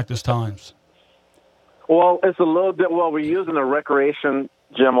adjust practice times? Well, it's a little bit. Well, we're using a recreation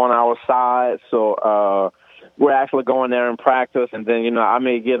gym on our side, so we're actually going there and practice, and then I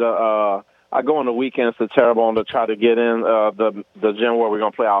may get I go on the weekends to Terrebonne to try to get in the gym where we're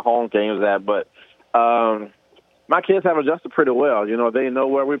gonna play our home games at. But my kids have adjusted pretty well. They know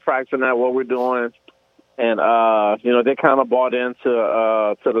where we're practicing at, what we're doing, and they kind of bought into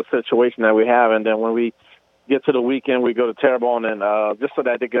the situation that we have. And then when we get to the weekend, we go to Terrebonne, and just so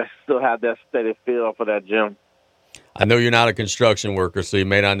that they can still have that steady feel for that gym. I know you're not a construction worker, so you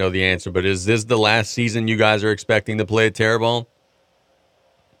may not know the answer, but is this the last season you guys are expecting to play at Terrebonne?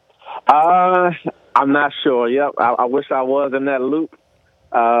 I'm not sure. Yep, I wish I was in that loop.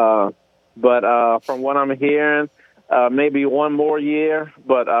 But from what I'm hearing, maybe one more year.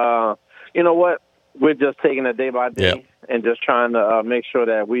 But you know what? We're just taking it day by day and just trying to make sure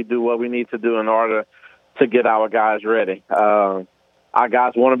that we do what we need to do in order to get our guys ready. Our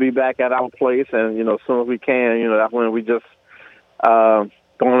guys want to be back at our place, and, as soon as we can, that's when we just going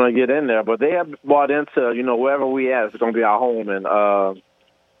to get in there. But they have bought into, wherever we at, it's going to be our home, and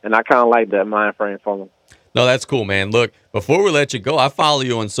I kind of like that mind frame from them. No, that's cool, man. Look, before we let you go, I follow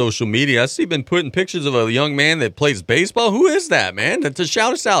you on social media. I see you've been putting pictures of a young man that plays baseball. Who is that, man? To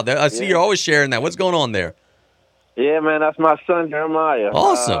shout us out. I see you're always sharing that. What's going on there? Yeah, man, that's my son, Jeremiah.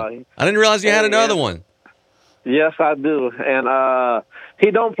 Awesome. I didn't realize you had another one. Yes, I do. And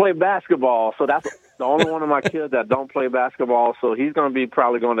he don't play basketball, so that's the only one of my kids that don't play basketball, so he's going to be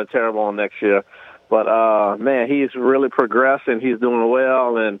probably going to Terrebonne next year. But, man, he's really progressed, and he's doing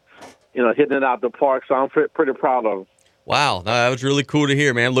well and, hitting it out the park, so I'm pretty proud of him. Wow, that was really cool to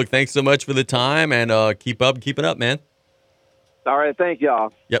hear, man. Look, thanks so much for the time, and keep it up, man. All right, thank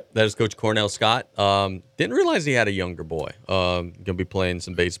y'all. Yep, that is Coach Cornell Scott. Didn't realize he had a younger boy. Going to be playing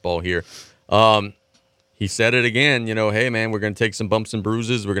some baseball here. He said it again, hey, man, we're going to take some bumps and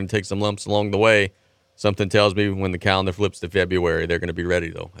bruises. We're going to take some lumps along the way. Something tells me when the calendar flips to February, they're going to be ready,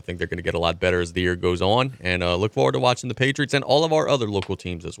 though. I think they're going to get a lot better as the year goes on. And look forward to watching the Patriots and all of our other local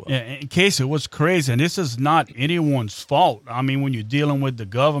teams as well. Yeah, in case it was crazy, and this is not anyone's fault. I mean, when you're dealing with the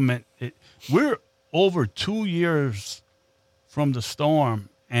government, we're over 2 years from the storm,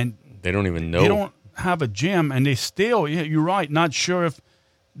 and they don't even know. They don't have a gym, and they still, you're right, not sure if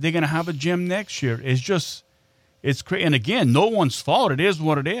they're going to have a gym next year. It's crazy. And again, no one's fault. It is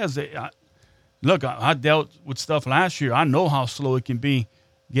what it is. Look, I dealt with stuff last year. I know how slow it can be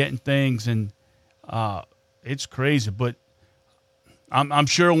getting things, and it's crazy. But I'm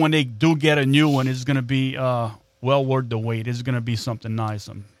sure when they do get a new one, it's going to be well worth the wait. It's going to be something nice.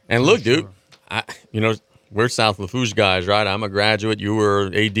 And look, dude, we're South Lafourche guys, right? I'm a graduate. You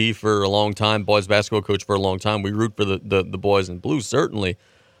were AD for a long time, boys basketball coach for a long time. We root for the boys in blue, certainly.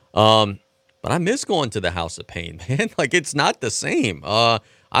 But I miss going to the House of Pain, man. It's not the same.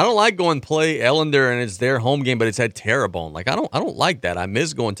 I don't like going play Ellender and it's their home game, but it's at Terrebonne. I don't like that. I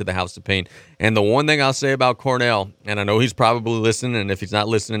miss going to the House of Pain. And the one thing I'll say about Cornell, and I know he's probably listening, and if he's not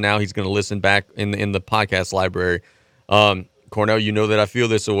listening now, he's going to listen back in the podcast library. Cornell, you know that I feel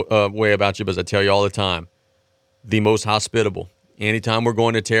this way about you, because I tell you all the time, the most hospitable. Anytime we're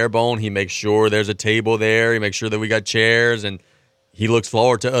going to Terrebonne, he makes sure there's a table there. He makes sure that we got chairs, and he looks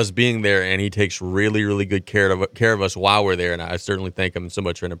forward to us being there, and he takes really, really good care of us while we're there, and I certainly thank him so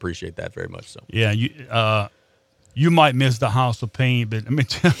much and appreciate that very much. So yeah, you might miss the House of Pain, but let me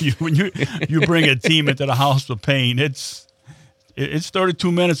tell you, when you bring a team into the House of Pain, it's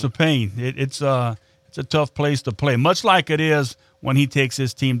 32 minutes of pain. It's it's a tough place to play, much like it is when he takes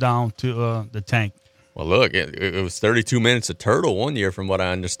his team down to the tank. Well, look, it was 32 minutes a turtle one year, from what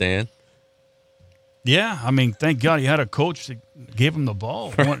I understand. Yeah, I mean, thank God he had a coach that gave him the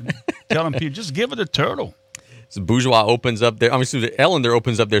ball. Telling people, just give it a turtle. So Bourgeois opens up their – Ellender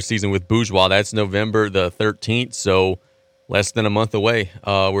opens up their season with Bourgeois. That's November the 13th, so less than a month away.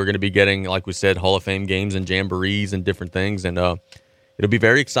 We're going to be getting, like we said, Hall of Fame games and jamborees and different things, and it'll be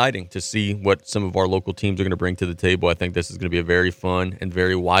very exciting to see what some of our local teams are going to bring to the table. I think this is going to be a very fun and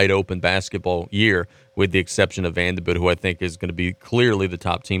very wide-open basketball year, with the exception of Vanderbilt, who I think is going to be clearly the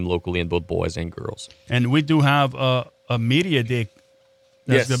top team locally in both boys and girls. And we do have a media day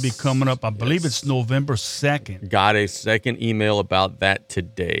that's going to be coming up. I believe it's November 2nd. Got a second email about that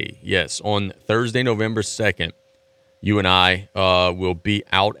today. Yes, on Thursday, November 2nd, you and I will be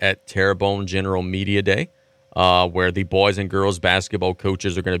out at Terrebonne General Media Day, where the boys and girls basketball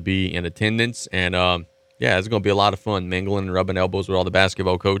coaches are going to be in attendance. And, it's going to be a lot of fun, mingling and rubbing elbows with all the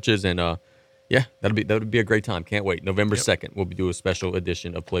basketball coaches. And, that'll be a great time. Can't wait. November 2nd, we'll be doing a special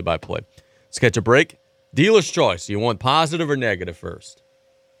edition of Play-by-Play. Let's catch a break. Dealer's choice. You want positive or negative first?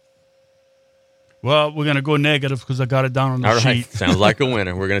 Well, we're going to go negative because I got it down on the sheet. All right. Sounds like a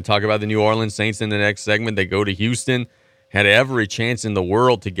winner. We're going to talk about the New Orleans Saints in the next segment. They go to Houston, had every chance in the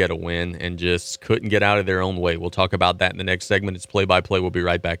world to get a win, and just couldn't get out of their own way. We'll talk about that in the next segment. It's Play-by-Play. We'll be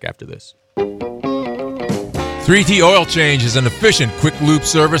right back after this. 3T Oil Change is an efficient, quick lube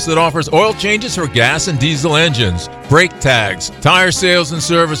service that offers oil changes for gas and diesel engines, brake tags, tire sales and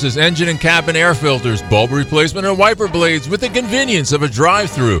services, engine and cabin air filters, bulb replacement, and wiper blades with the convenience of a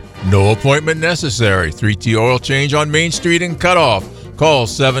drive-through. No appointment necessary. 3T Oil Change on Main Street in Cutoff. Call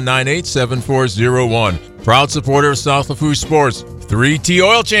 798-7401. Proud supporter of South Lafourche sports. 3T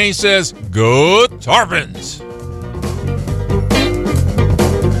Oil Change says, go Tarpons!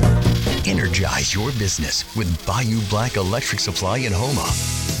 Energize your business with Bayou Black Electric Supply in Houma.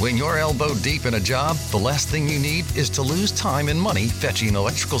 When you're elbow deep in a job, the last thing you need is to lose time and money fetching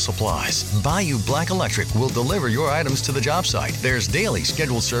electrical supplies. Bayou Black Electric will deliver your items to the job site. There's daily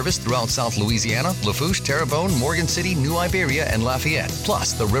scheduled service throughout South Louisiana, Lafourche, Terrebonne, Morgan City, New Iberia, and Lafayette,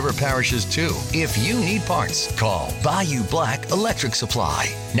 plus the river parishes too. If you need parts, call Bayou Black Electric Supply.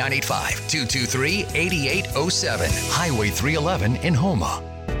 985-223-8807, Highway 311 in Houma.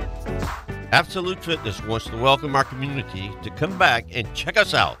 Absolute Fitness wants to welcome our community to come back and check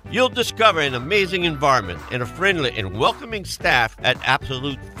us out. You'll discover an amazing environment and a friendly and welcoming staff at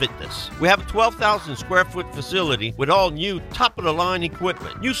Absolute Fitness. We have a 12,000 square foot facility with all new top-of-the-line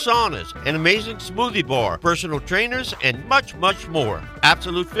equipment, new saunas, an amazing smoothie bar, personal trainers, and much, much more.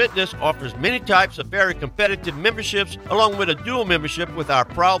 Absolute Fitness offers many types of very competitive memberships, along with a dual membership with our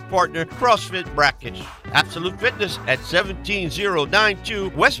proud partner, CrossFit Brackish. Absolute Fitness at 17092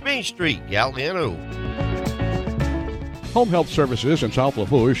 West Main Street, Galliano. Home health services in South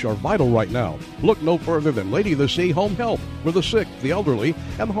Lafourche are vital right now. Look no further than Lady of the Sea Home Health. For the sick, the elderly,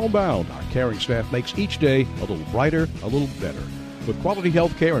 and the homebound, our caring staff makes each day a little brighter, a little better. With quality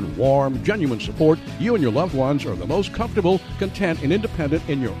health care and warm, genuine support, you and your loved ones are the most comfortable, content, and independent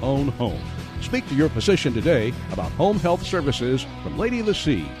in your own home. Speak to your physician today about home health services from Lady of the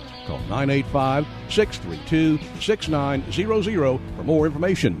Sea. Call 985-632-6900 for more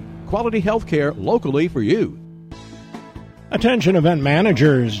information. Quality health care locally for you. Attention event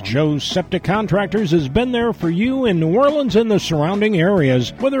managers, Joe's Septic Contractors has been there for you in New Orleans and the surrounding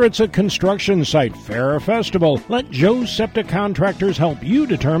areas. Whether it's a construction site, fair, or festival, let Joe's Septic Contractors help you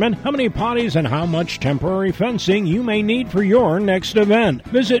determine how many potties and how much temporary fencing you may need for your next event.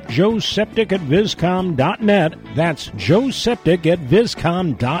 Visit Joe's Septic at viscom.net. That's Joe's Septic at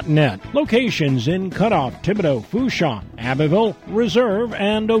viscom.net. Locations in Cutoff, Thibodaux, Fourchon, Abbeville, Reserve,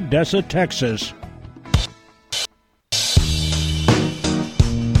 and Odessa, Texas.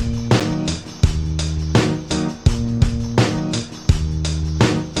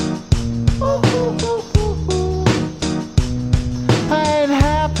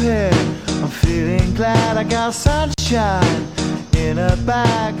 Glad I got sunshine in a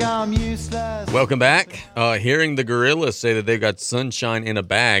bag. I'm useless. Welcome back. Hearing the Gorillas say that they've got sunshine in a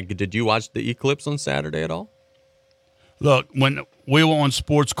bag. Did you watch the eclipse on Saturday at all? Look, when we were on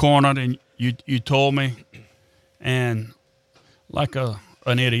Sports Corner and you told me, and like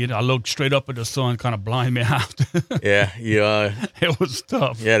an idiot, I looked straight up at the sun, kind of blind me out. Yeah. It was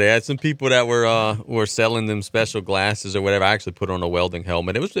tough. Yeah, they had some people that were selling them special glasses or whatever. I actually put on a welding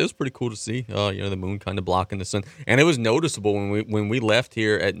helmet. It was pretty cool to see. The moon kind of blocking the sun, and it was noticeable when we left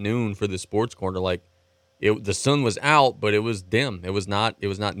here at noon for the Sports Corner. Like, the sun was out, but it was dim. It was not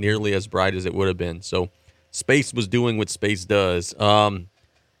nearly as bright as it would have been. So, space was doing what space does.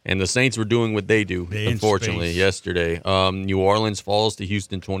 And the Saints were doing what they do, unfortunately, yesterday. New Orleans falls to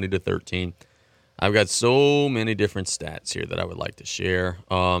Houston 20-13. I've got so many different stats here that I would like to share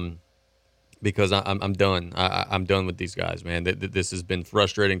because I'm done. I'm done with these guys, man. This has been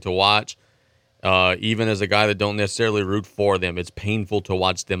frustrating to watch. Even as a guy that don't necessarily root for them, it's painful to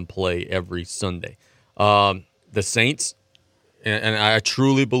watch them play every Sunday. The Saints, and I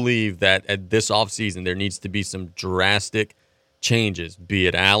truly believe that at this offseason there needs to be some drastic changes, be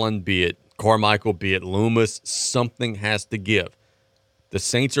it Allen, be it Carmichael, be it Loomis. Something has to give. The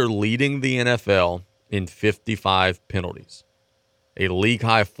Saints are leading the NFL in 55 penalties, a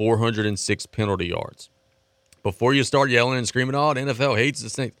league-high 406 penalty yards. Before you start yelling and screaming, oh, the NFL hates the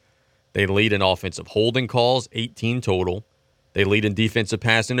Saints, they lead in offensive holding calls, 18 total. They lead in defensive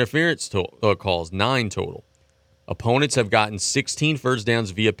pass interference calls, 9 total. Opponents have gotten 16 first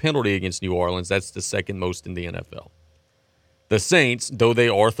downs via penalty against New Orleans. That's the second most in the NFL. The Saints, though they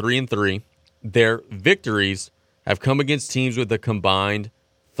are 3-3, their victories have come against teams with a combined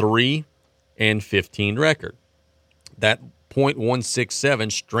 3-15 record. That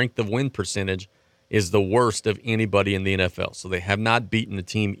 .167 strength of win percentage is the worst of anybody in the NFL. So they have not beaten a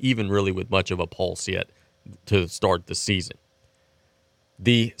team even really with much of a pulse yet to start the season.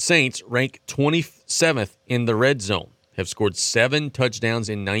 The Saints rank 27th in the red zone, have scored 7 touchdowns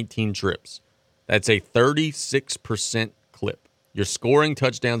in 19 trips. That's a 36% clip. You're scoring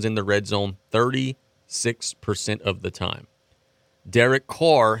touchdowns in the red zone 36% of the time. Derek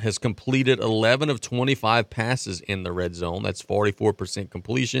Carr has completed 11 of 25 passes in the red zone. That's 44%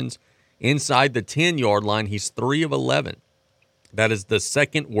 completions. Inside the 10-yard line, he's 3 of 11. That is the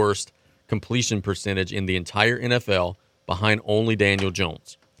second worst completion percentage in the entire NFL, behind only Daniel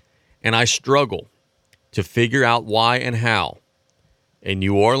Jones. And I struggle to figure out why and how a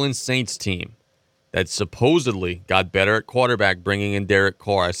New Orleans Saints team that supposedly got better at quarterback bringing in Derek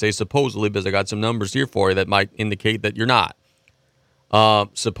Carr. I say supposedly because I got some numbers here for you that might indicate that you're not.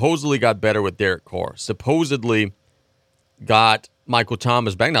 Supposedly got better with Derek Carr. Supposedly got Michael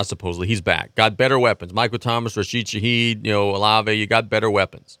Thomas back. Not supposedly, he's back. Got better weapons. Michael Thomas, Rashid Shaheed, Olave, you got better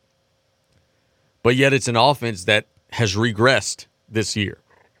weapons. But yet it's an offense that has regressed this year.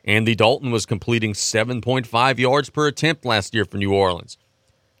 Andy Dalton was completing 7.5 yards per attempt last year for New Orleans.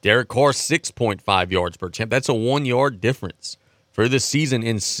 Derek Carr, 6.5 yards per attempt. That's a 1-yard difference. For this season,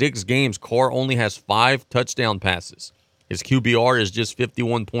 in 6 games, Carr only has 5 touchdown passes. His QBR is just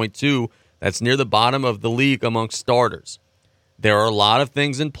 51.2. That's near the bottom of the league amongst starters. There are a lot of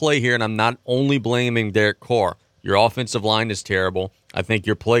things in play here, and I'm not only blaming Derek Carr. Your offensive line is terrible. I think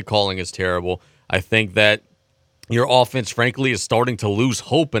your play calling is terrible. I think that your offense, frankly, is starting to lose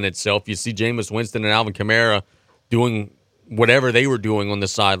hope in itself. You see Jameis Winston and Alvin Kamara doing whatever they were doing on the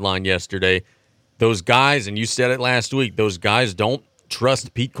sideline yesterday. Those guys, and you said it last week, those guys don't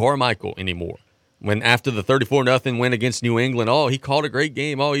trust Pete Carmichael anymore. When after the 34-0 win against New England, oh, he called a great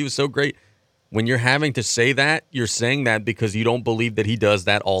game. Oh, he was so great. When you're having to say that, you're saying that because you don't believe that he does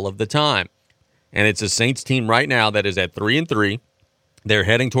that all of the time. And it's a Saints team right now that is at 3-3. They're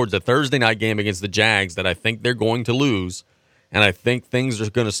heading towards a Thursday night game against the Jags that I think they're going to lose. And I think things are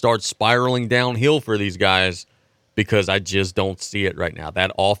going to start spiraling downhill for these guys because I just don't see it right now.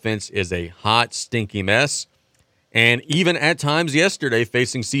 That offense is a hot, stinky mess. And even at times yesterday,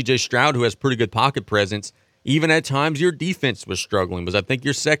 facing C.J. Stroud, who has pretty good pocket presence, even at times your defense was struggling because I think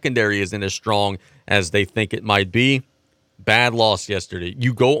your secondary isn't as strong as they think it might be. Bad loss yesterday.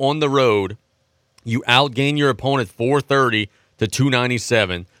 You go on the road, you outgain your opponent 430 to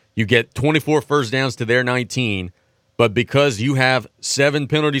 297. You get 24 first downs to their 19. But because you have 7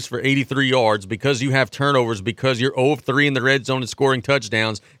 penalties for 83 yards, because you have turnovers, because you're 0 of 3 in the red zone and scoring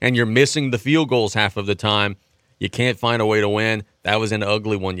touchdowns, and you're missing the field goals half of the time, you can't find a way to win. That was an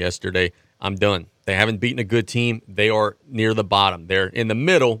ugly one yesterday. I'm done. They haven't beaten a good team. They are near the bottom. They're in the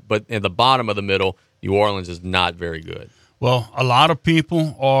middle, but in the bottom of the middle, New Orleans is not very good. Well, a lot of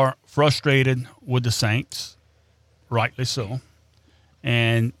people are frustrated with the Saints, rightly so.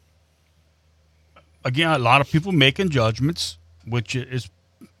 And again, a lot of people making judgments, which is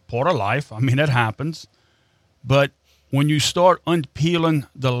part of life. I mean, it happens. But when you start unpeeling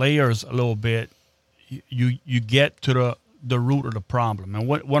the layers a little bit, you get to the root of the problem. And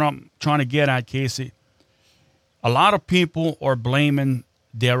what I'm trying to get at, Casey, a lot of people are blaming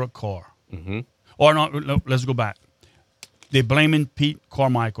Derek Carr. Mm-hmm. Or no, let's go back. They're blaming Pete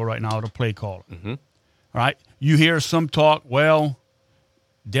Carmichael right now, the play caller. Mm-hmm. Right? You hear some talk, well,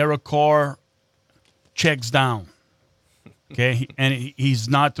 Derek Carr checks down. Okay? And he's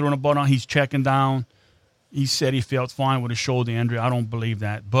not throwing a ball down. He's checking down. He said he felt fine with his shoulder injury. I don't believe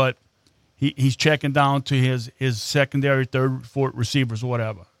that. But he's checking down to his secondary, third, fourth receivers or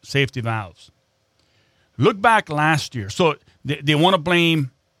whatever, safety valves. Look back last year. So they want to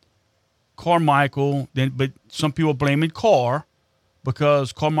blame Carmichael, but some people blaming Carr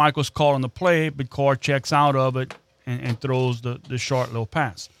because Carmichael's calling the play, but Carr checks out of it and throws the short little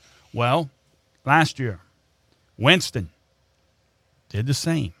pass. Well, last year, Winston did the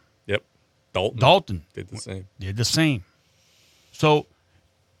same. Yep. Dalton did the same. Did the same. So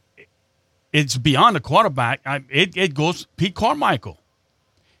it's beyond the quarterback. It goes Pete Carmichael.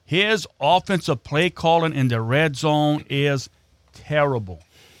 His offensive play calling in the red zone is terrible.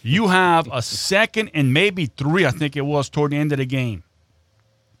 You have a second and maybe 3, I think it was, toward the end of the game.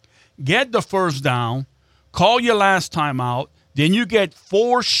 Get the first down, call your last timeout, then you get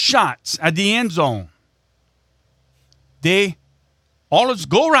 4 shots at the end zone. All its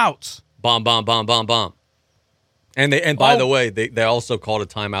go routes. Bomb. And by the way, they also called a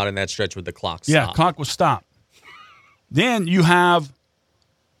timeout in that stretch with the clock stopped. Yeah, clock was stopped. Then you have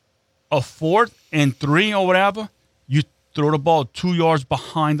a 4th and 3 or whatever. You throw the ball 2 yards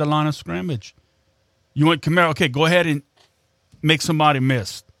behind the line of scrimmage. You want Kamara, okay, go ahead and make somebody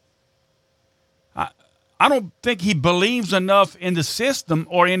miss. I don't think he believes enough in the system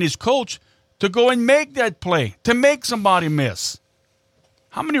or in his coach to go and make that play, to make somebody miss.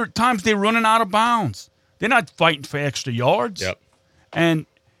 How many times they running out of bounds? They're not fighting for extra yards. Yep. And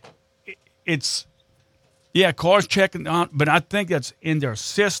it's, Carr's checking out, but I think that's in their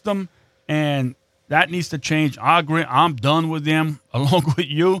system, and that needs to change. I agree. I'm done with them, along with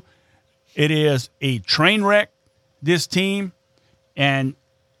you. It is a train wreck, this team, and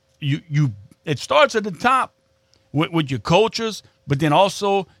it starts at the top with your coaches, but then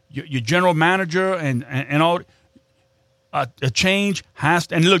also your general manager and all. A change has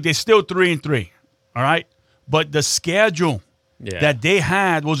to, and look, they're still 3-3, all right? But the schedule that they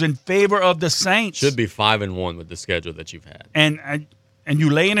had was in favor of the Saints. Should be 5-1 with the schedule that you've had. And you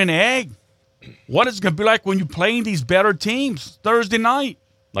laying an egg. What is it going to be like when you're playing these better teams Thursday night?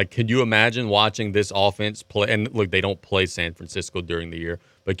 Like, could you imagine watching this offense play? And look, they don't play San Francisco during the year,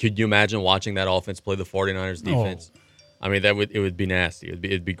 but could you imagine watching that offense play the 49ers defense? I mean, it would be nasty.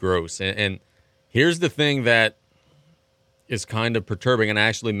 It'd be gross. And here's the thing that is kind of perturbing, and I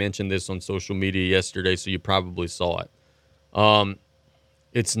actually mentioned this on social media yesterday, so you probably saw it.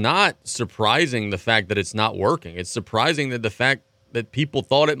 It's not surprising the fact that it's not working. It's surprising that the fact that people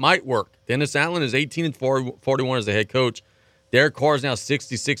thought it might work. Dennis Allen is 18-41 as the head coach. Derek Carr is now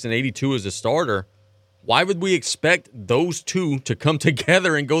 66-82 as a starter. Why would we expect those two to come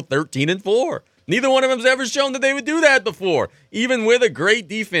together and go 13-4? Neither one of them has ever shown that they would do that before. Even with a great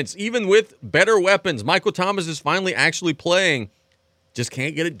defense, even with better weapons, Michael Thomas is finally actually playing. Just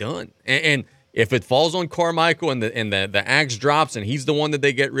can't get it done. And if it falls on Carmichael and the axe drops and he's the one that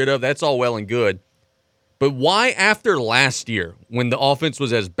they get rid of, that's all well and good. But why after last year, when the offense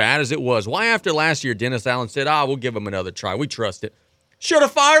was as bad as it was, why after last year Dennis Allen said, we'll give him another try. We trust it. Should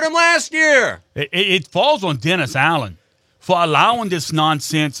have fired him last year. It falls on Dennis Allen for allowing this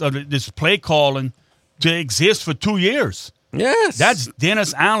nonsense of this play calling to exist for 2 years. Yes. That's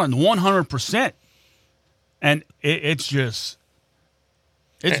Dennis Allen 100%. And it's just,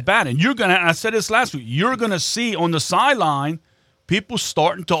 it's bad. And I said this last week, you're going to see on the sideline people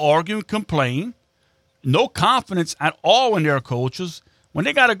starting to argue and complain. No confidence at all in their coaches when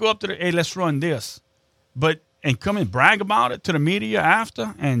they got to go up to hey, let's run this. And come and brag about it to the media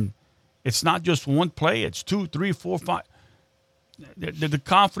after. And it's not just one play, it's 2, 3, 4, 5. The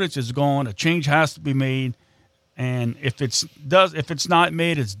confidence is gone. A change has to be made. And if it's not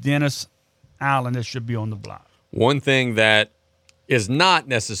made, it's Dennis Allen that should be on the block. One thing that is not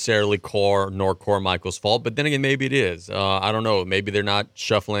necessarily Carr nor Carmichael's fault, but then again, maybe it is. I don't know. Maybe they're not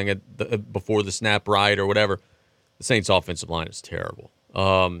shuffling it before the snap right or whatever. The Saints' offensive line is terrible.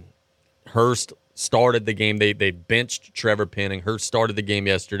 Hurst started the game. They benched Trevor Penning. Hurst started the game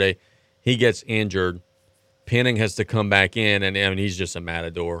yesterday. He gets injured. Penning has to come back in, and he's just a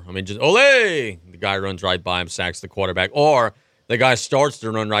matador. I mean, just Ole! The guy runs right by him, sacks the quarterback. Or the guy starts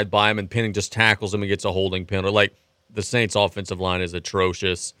to run right by him, and Penning just tackles him and gets a holding penalty. Like, the Saints' offensive line is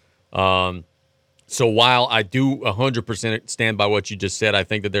atrocious. So while I do 100% stand by what you just said, I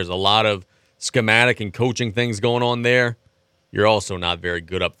think that there's a lot of schematic and coaching things going on there. You're also not very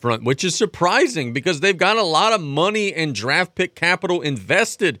good up front, which is surprising because they've got a lot of money and draft pick capital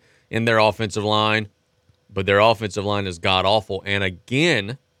invested in their offensive line, but their offensive line is god-awful. And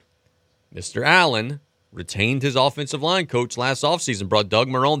again, Mr. Allen retained his offensive line coach last offseason, brought Doug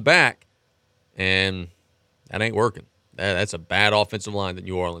Marrone back, and that ain't working. That's a bad offensive line that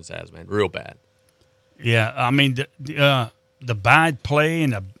New Orleans has, man. Real bad. Yeah, I mean, the bad play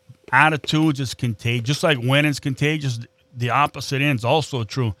and the attitudes is contagious. Just like winning's contagious, the opposite end's also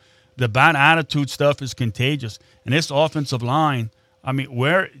true. The bad attitude stuff is contagious. And this offensive line, I mean,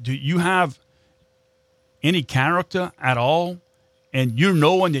 where do you have any character at all? And you're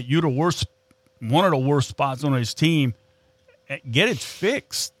knowing that you're one of the worst spots on this team, get it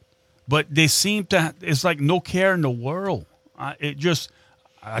fixed. But they seem to, it's like no care in the world.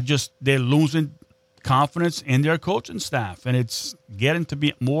 They're losing confidence in their coaching staff, and it's getting to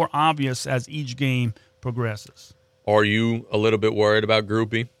be more obvious as each game progresses. Are you a little bit worried about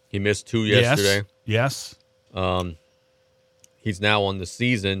Groupie? He missed 2 yesterday. Yes. He's now on the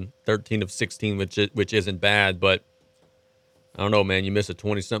season, 13 of 16, which isn't bad, but I don't know, man. You miss a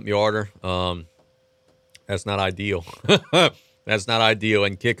 20-something yarder. That's not ideal. That's not ideal.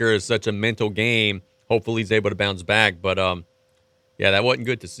 And kicker is such a mental game. Hopefully he's able to bounce back. But, yeah, that wasn't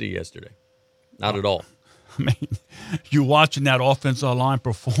good to see yesterday. Not at all. I mean, you're watching that offensive line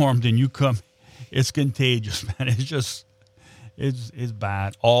performed, and you come – it's contagious, man. It's just – it's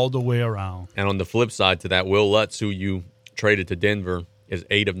bad all the way around. And on the flip side to that, Will Lutz, who you traded to Denver, is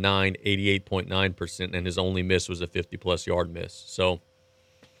 8 of 9, 88.9%, and his only miss was a 50-plus yard miss. So,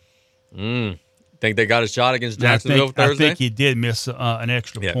 think they got a shot against Jacksonville Thursday? I think he did miss an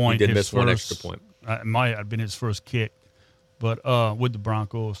extra point. He did miss one extra point. It might have been his first kick, but with the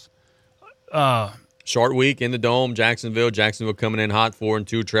Broncos. Short week in the Dome, Jacksonville coming in hot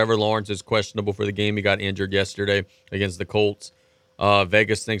 4-2. Trevor Lawrence is questionable for the game. He got injured yesterday against the Colts.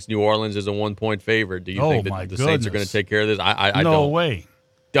 Vegas thinks New Orleans is a 1-point favorite. Do you think that the Saints are going to take care of this? I don't. No way.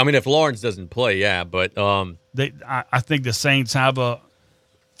 I mean, if Lawrence doesn't play, yeah, but I think the Saints have a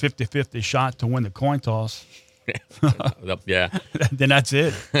 50-50 shot to win the coin toss. Yeah. Then that's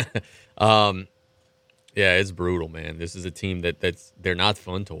it. Yeah, it's brutal, man. This is a team they're not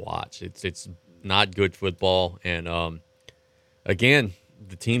fun to watch. It's not good football, and again,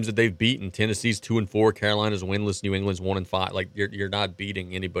 the teams that they've beaten, Tennessee's 2-4, Carolina's winless, New England's 1-5. Like you're not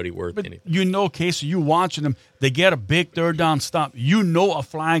beating anybody worth anything. You know, Casey, you watching them, they get a big third down stop. You know a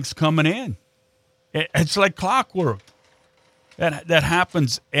flag's coming in. It's like clockwork. That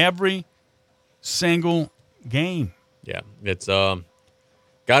happens every single game. Yeah, it's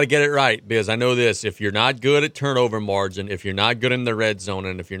got to get it right, because I know this. If you're not good at turnover margin, if you're not good in the red zone,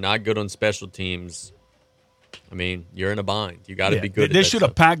 and if you're not good on special teams, I mean, you're in a bind. You got to be good. They should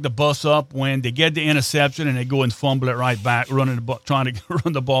have packed the bus up when they get the interception and they go and fumble it right back, trying to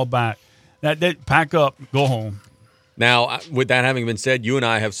run the ball back. They pack up, go home. Now, with that having been said, you and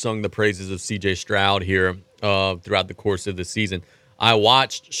I have sung the praises of C.J. Stroud here throughout the course of the season. I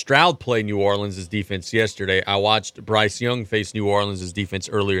watched Stroud play New Orleans' defense yesterday. I watched Bryce Young face New Orleans' defense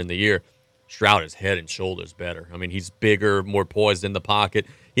earlier in the year. Stroud is head and shoulders better. I mean, he's bigger, more poised in the pocket.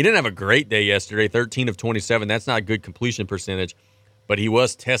 He didn't have a great day yesterday, 13 of 27. That's not a good completion percentage, but he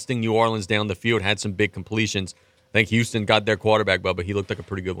was testing New Orleans down the field, had some big completions. I think Houston got their quarterback, but he looked like a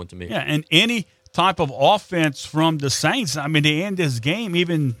pretty good one to me. Yeah, and any type of offense from the Saints, I mean, they end this game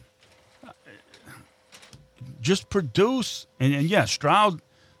even just produce. And yeah, Stroud's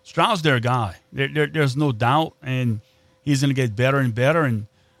their guy. There's no doubt, and he's going to get better and better. And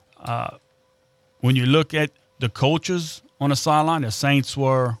when you look at the coaches on the sideline, the Saints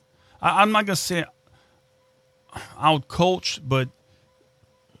were, I'm not going to say out-coached, but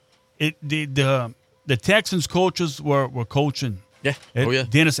the Texans coaches were coaching. Yeah.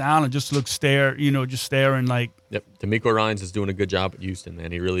 Dennis Allen just looked staring like. Yep. D'Amico Ryans is doing a good job at Houston,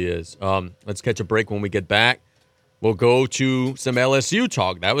 man. He really is. Let's catch a break. When we get back, we'll go to some LSU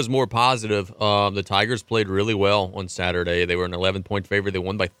talk. That was more positive. The Tigers played really well on Saturday. They were an 11-point favorite. They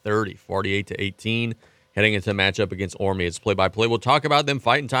won by 30, 48-18, heading into a matchup against Army. It's play-by-play. We'll talk about them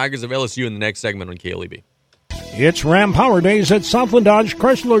fighting Tigers of LSU in the next segment on KLEB. It's Ram Power Days at Southland Dodge,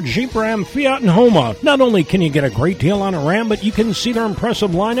 Chrysler, Jeep, Ram, Fiat, and Houma. Not only can you get a great deal on a Ram, but you can see their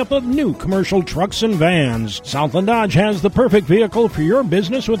impressive lineup of new commercial trucks and vans. Southland Dodge has the perfect vehicle for your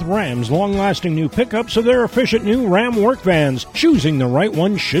business with Ram's long-lasting new pickups or their efficient new Ram work vans. Choosing the right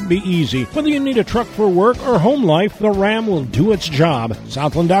one should be easy. Whether you need a truck for work or home life, the Ram will do its job.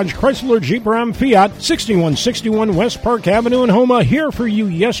 Southland Dodge, Chrysler, Jeep, Ram, Fiat, 6161 West Park Avenue in Houma, here for you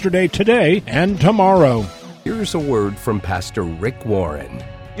yesterday, today, and tomorrow. Here's a word from Pastor Rick Warren.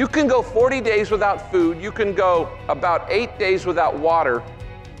 You can go 40 days without food. You can go about 8 days without water.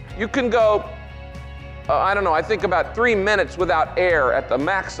 You can go, I think about 3 minutes without air at the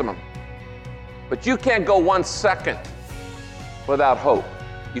maximum. But you can't go 1 second without hope.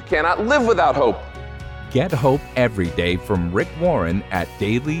 You cannot live without hope. Get hope every day from Rick Warren at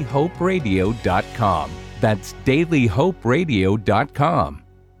dailyhoperadio.com. That's dailyhoperadio.com.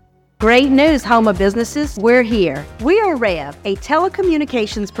 Great news, Houma businesses, we're here. We are Rev, a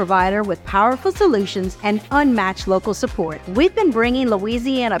telecommunications provider with powerful solutions and unmatched local support. We've been bringing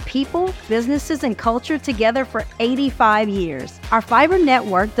Louisiana people, businesses, and culture together for 85 years. Our fiber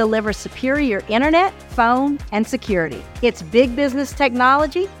network delivers superior internet, phone, and security. It's big business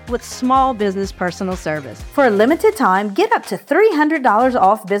technology with small business personal service. For a limited time, get up to $300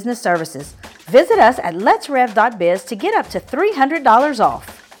 off business services. Visit us at letsrev.biz to get up to $300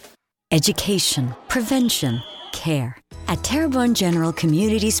 off. Education, prevention, care. At Terrebonne General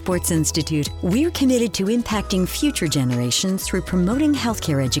Community Sports Institute, we're committed to impacting future generations through promoting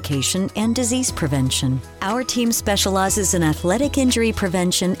healthcare education and disease prevention. Our team specializes in athletic injury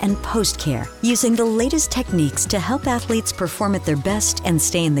prevention and post-care, using the latest techniques to help athletes perform at their best and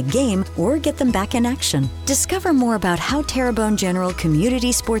stay in the game or get them back in action. Discover more about how Terrebonne General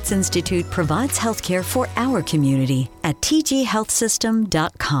Community Sports Institute provides healthcare for our community at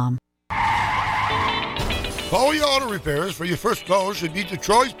tghealthsystem.com. All your auto repairs for your first call should be to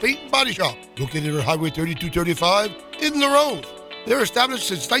Troy's Paint and Body Shop, located on Highway 3235 in LaRose. They're established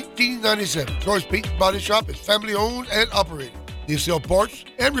since 1997. Troy's Paint and Body Shop is family-owned and operated. They sell parts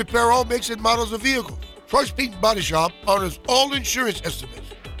and repair all makes and models of vehicles. Troy's Paint and Body Shop honors all insurance estimates.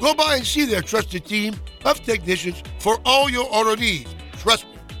 Go by and see their trusted team of technicians for all your auto needs. Trust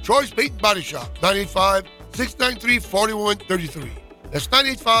me, Troy's Paint and Body Shop, 985-693-4133. That's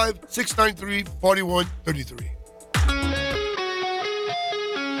 985-693-4133.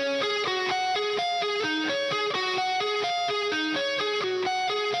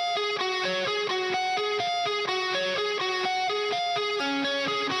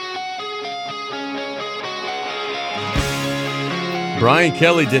 Brian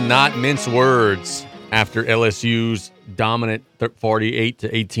Kelly did not mince words after LSU's dominant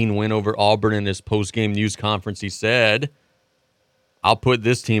 48-18 win over Auburn in his post-game news conference. He said, I'll put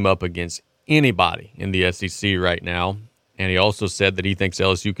this team up against anybody in the SEC right now. And he also said that he thinks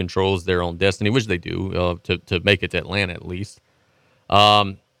LSU controls their own destiny, which they do, to make it to Atlanta at least.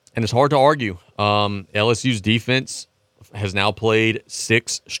 And it's hard to argue. LSU's defense has now played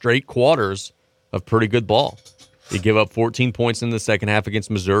 6 straight quarters of pretty good ball. You give up 14 points in the second half against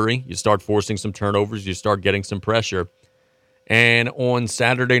Missouri. You start forcing some turnovers. You start getting some pressure. And on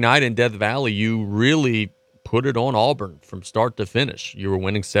Saturday night in Death Valley, you really put it on Auburn from start to finish. You were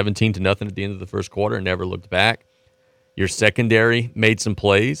winning 17-0 at the end of the first quarter and never looked back. Your secondary made some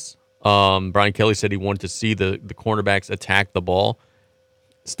plays. Brian Kelly said he wanted to see the cornerbacks attack the ball.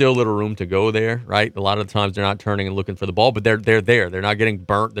 Still a little room to go there, right? A lot of the times they're not turning and looking for the ball, but they're there. They're not getting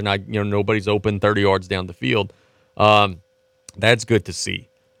burnt. They're not, nobody's open 30 yards down the field. That's good to see.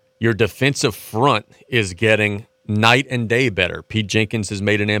 Your defensive front is getting night and day better. Pete Jenkins has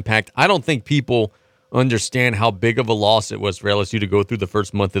made an impact. I don't think people understand how big of a loss it was for LSU to go through the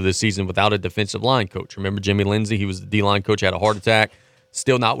first month of the season without a defensive line coach. Remember Jimmy Lindsey? He was the D-line coach, had a heart attack.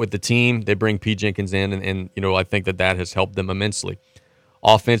 Still not with the team. They bring Pete Jenkins in, and I think that has helped them immensely.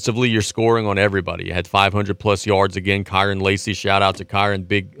 Offensively, you're scoring on everybody. You had 500-plus yards again. Kyron Lacey, shout out to Kyron,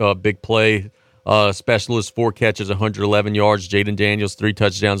 big play specialist, 4 catches, 111 yards. Jaden Daniels, 3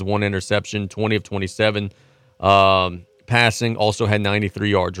 touchdowns, 1 interception, 20 of 27 passing. Also had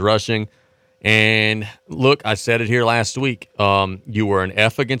 93 yards rushing. And look, I said it here last week. You were an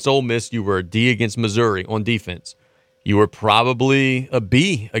F against Ole Miss. You were a D against Missouri on defense. You were probably a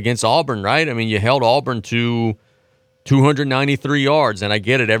B against Auburn, right? I mean, you held Auburn to 293 yards, and I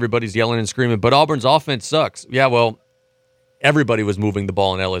get it. Everybody's yelling and screaming, but Auburn's offense sucks. Yeah, well, everybody was moving the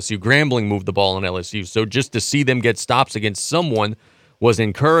ball in LSU. Grambling moved the ball in LSU. So just to see them get stops against someone was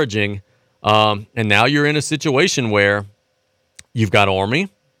encouraging. And now you're in a situation where you've got Army,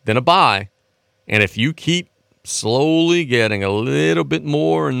 then a bye. And if you keep slowly getting a little bit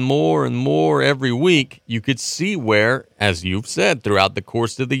more and more and more every week, you could see where, as you've said, throughout the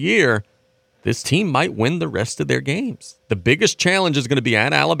course of the year, this team might win the rest of their games. The biggest challenge is going to be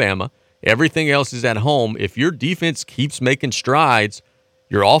at Alabama. Everything else is at home. If your defense keeps making strides,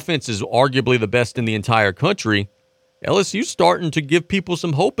 your offense is arguably the best in the entire country. LSU's starting to give people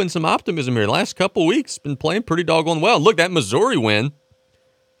some hope and some optimism here. The last couple weeks, been playing pretty doggone well. Look, that Missouri win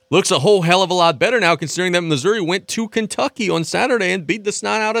looks a whole hell of a lot better now, considering that Missouri went to Kentucky on Saturday and beat the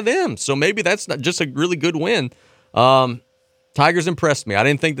snot out of them. So maybe that's not just a really good win. Tigers impressed me. I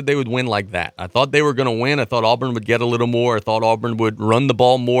didn't think that they would win like that. I thought they were going to win. I thought Auburn would get a little more. I thought Auburn would run the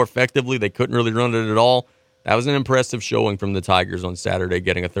ball more effectively. They couldn't really run it at all. That was an impressive showing from the Tigers on Saturday,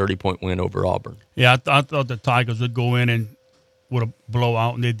 getting a 30-point win over Auburn. Yeah, I thought the Tigers would go in and would have blow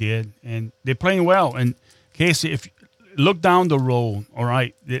out, and they did. And they're playing well. And Casey, if you look down the road, all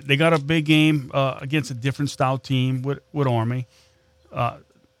right, they got a big game against a different style team with Army.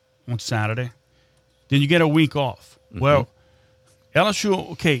 on Saturday. Then you get a week off. Mm-hmm. Well,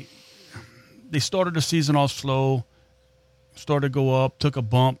 LSU, okay, they started the season off slow, started to go up, took a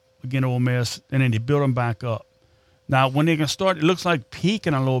bump against Ole Miss, and then they built them back up. Now, when they can start, it looks like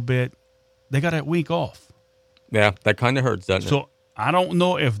peaking a little bit, they got that week off. Yeah, that kind of hurts, doesn't it? So I don't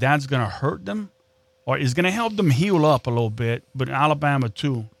know if that's going to hurt them or it's going to help them heal up a little bit, but Alabama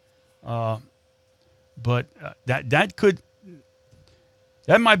too. But that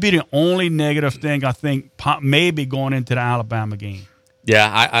might be the only negative thing I think maybe going into the Alabama game.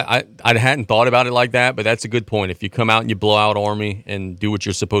 Yeah, I hadn't thought about it like that, but that's a good point. If you come out and you blow out Army and do what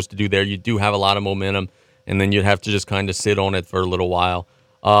you're supposed to do there, you do have a lot of momentum, and then you'd have to just kind of sit on it for a little while.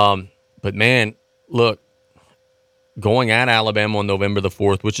 But, man, look, going at Alabama on November the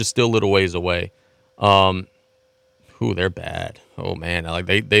 4th, which is still a little ways away, they're bad. Oh, man. Like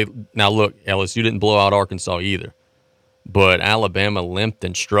they now, look, LSU didn't blow out Arkansas either. But Alabama limped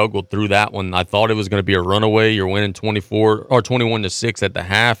and struggled through that one. I thought it was going to be a runaway. You're winning 21-6 at the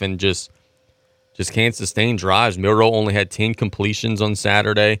half, and just can't sustain drives. Milroe only had 10 completions on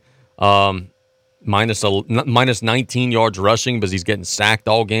Saturday, minus 19 yards rushing, because he's getting sacked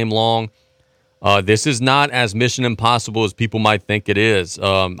all game long. This is not as mission impossible as people might think it is.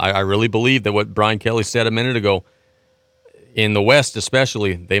 I really believe that what Brian Kelly said a minute ago, in the West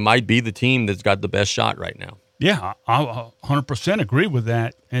especially, they might be the team that's got the best shot right now. Yeah, I 100% agree with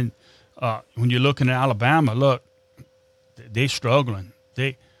that. And when you're looking at Alabama, look, they're struggling.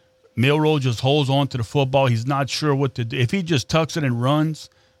 Milroe just holds on to the football. He's not sure what to do. If he just tucks it and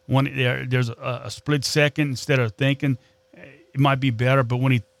runs, when there's a split second instead of thinking, it might be better. But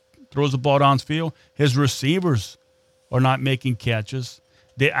when he throws the ball downfield, his receivers are not making catches.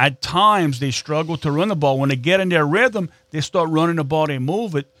 At times, they struggle to run the ball. When they get in their rhythm, they start running the ball, they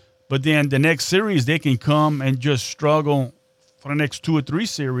move it. But then the next series, they can come and just struggle for the next 2 or 3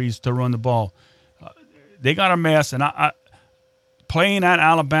 series to run the ball. They got a mess, and I playing at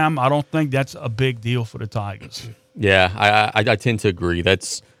Alabama, I don't think that's a big deal for the Tigers. Yeah, I tend to agree.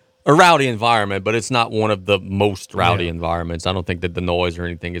 That's a rowdy environment, but it's not one of the most rowdy environments. I don't think that the noise or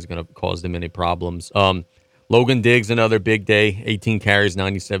anything is going to cause them any problems. Logan Diggs, another big day, 18 carries,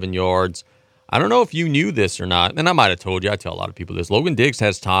 97 yards. I don't know if you knew this or not, and I might have told you. I tell a lot of people this. Logan Diggs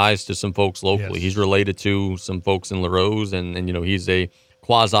has ties to some folks locally. Yes. He's related to some folks in LaRose, and he's a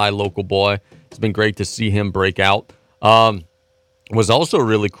quasi-local boy. It's been great to see him break out. Was also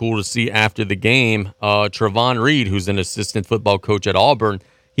really cool to see after the game, Trevon Reed, who's an assistant football coach at Auburn,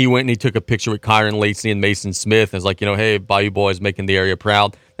 he went and he took a picture with Kyron Lacey and Mason Smith. And was like, hey, Bayou boys making the area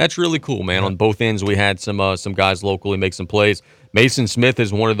proud. That's really cool, man. Yeah. On both ends, we had some guys locally make some plays. Mason Smith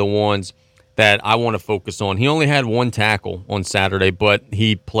is one of the ones that I want to focus on. He only had 1 tackle on Saturday, but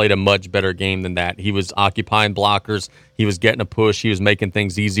he played a much better game than that. He was occupying blockers. He was getting a push. He was making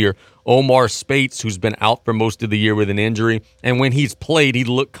things easier. Omar Spates, who's been out for most of the year with an injury, and when he's played, he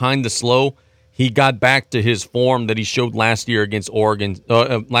looked kind of slow. He got back to his form that he showed last year against Oregon.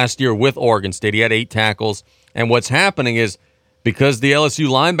 Last year with Oregon State, he had 8 tackles. And what's happening is because the LSU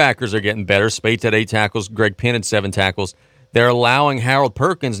linebackers are getting better, Spates had 8 tackles, Greg Penn had 7 tackles, they're allowing Harold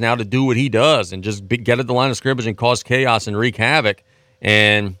Perkins now to do what he does and just get at the line of scrimmage and cause chaos and wreak havoc.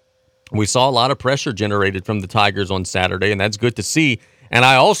 And we saw a lot of pressure generated from the Tigers on Saturday, and that's good to see. And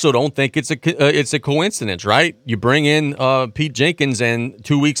I also don't think it's a coincidence, right? You bring in Pete Jenkins, and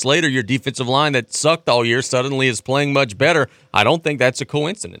 2 weeks later, your defensive line that sucked all year suddenly is playing much better. I don't think that's a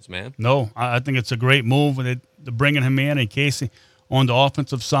coincidence, man. No, I think it's a great move with bringing him in. And Casey, on the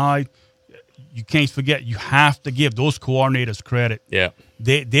offensive side, you can't forget, you have to give those coordinators credit. Yeah.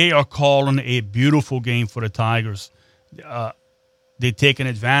 They are calling a beautiful game for the Tigers. They're taking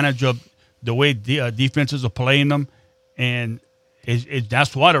advantage of the way defenses are playing them, and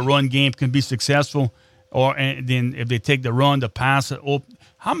that's why the run game can be successful. And then if they take the run, the pass,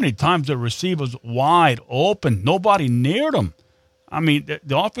 how many times the receivers wide open, nobody near them? I mean,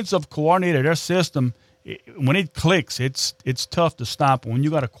 the offensive coordinator, their system, when it clicks, it's tough to stop. When you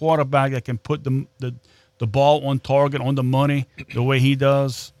got a quarterback that can put the ball on target, on the money, the way he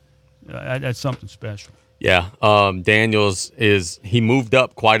does, that's something special. Yeah, Daniels he moved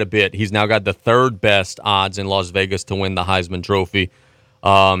up quite a bit. He's now got the 3rd best odds in Las Vegas to win the Heisman Trophy.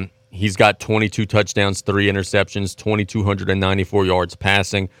 He's got 22 touchdowns, 3 interceptions, 2,294 yards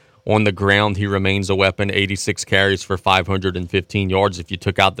passing. On the ground, he remains a weapon, 86 carries for 515 yards. If you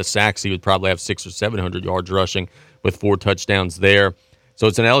took out the sacks, he would probably have 600 or 700 yards rushing with 4 touchdowns there. So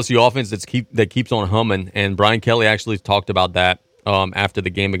it's an LSU offense that keeps on humming, and Brian Kelly actually talked about that after the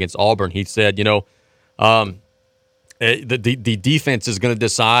game against Auburn. He said, the defense is going to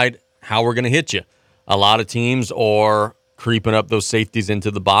decide how we're going to hit you. A lot of teams are creeping up those safeties into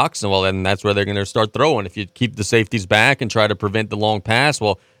the box, and well, then that's where they're going to start throwing. If you keep the safeties back and try to prevent the long pass,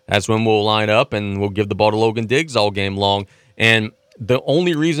 well, that's when we'll line up and we'll give the ball to Logan Diggs all game long. And the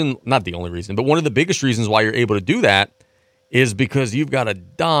only reason, not the only reason, but one of the biggest reasons why you're able to do that is because you've got a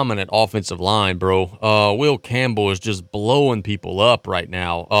dominant offensive line, bro. Will Campbell is just blowing people up right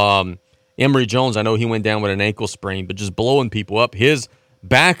now. Emory Jones, I know he went down with an ankle sprain, but just blowing people up. His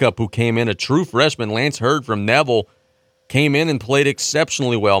backup, who came in, a true freshman, Lance Hurd from Neville, came in and played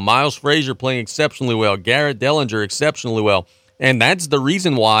exceptionally well. Miles Frazier playing exceptionally well. Garrett Dellinger exceptionally well. And that's the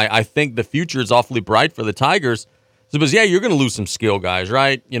reason why I think the future is awfully bright for the Tigers. Because, yeah, you're going to lose some skill guys,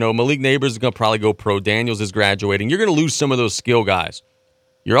 right? You know, Malik Neighbors is going to probably go pro. Daniels is graduating. You're going to lose some of those skill guys.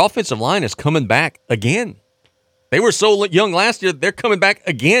 Your offensive line is coming back again. They were so young last year. They're coming back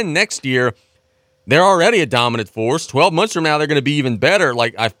again next year. They're already a dominant force. 12 months from now, they're going to be even better.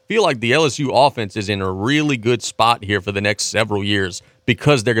 Like, I feel like the LSU offense is in a really good spot here for the next several years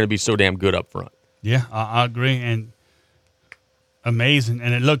because they're going to be so damn good up front. Yeah, I agree. And amazing.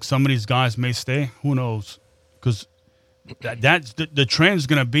 And it looks, some of these guys may stay. Who knows? Because that's the trend's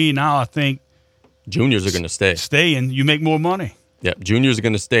going to be now, I think. Juniors are going to stay. Stay, and you make more money. Yeah, juniors are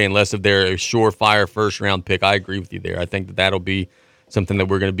going to stay unless if they're a surefire first-round pick. I agree with you there. I think that that'll be something that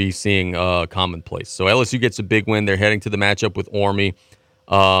we're going to be seeing commonplace. So LSU gets a big win. They're heading to the matchup with Army.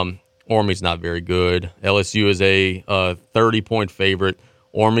 Army's not very good. LSU is a 30-point favorite.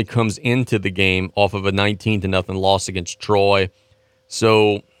 Army comes into the game off of a 19-0 loss against Troy.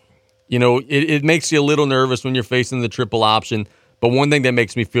 So, you know, it makes you a little nervous when you're facing the triple option. But one thing that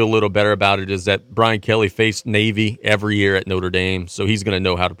makes me feel a little better about it is that Brian Kelly faced Navy every year at Notre Dame, so he's going to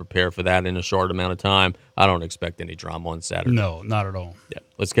know how to prepare for that in a short amount of time. I don't expect any drama on Saturday. No, not at all. Yeah,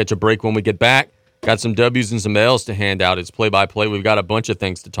 let's catch a break when we get back. Got some W's and some L's to hand out. It's play-by-play. We've got a bunch of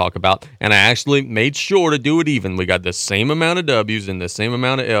things to talk about, and I actually made sure to do it even. We got the same amount of W's and the same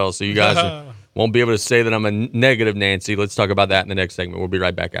amount of L's, so you guys won't be able to say that I'm a negative Nancy. Let's talk about that in the next segment. We'll be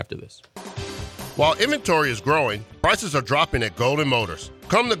right back after this. While inventory is growing, prices are dropping at Golden Motors.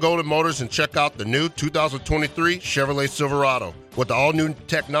 Come to Golden Motors and check out the new 2023 Chevrolet Silverado with the all-new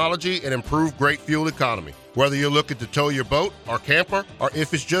technology and improved great fuel economy. Whether you're looking to tow your boat or camper, or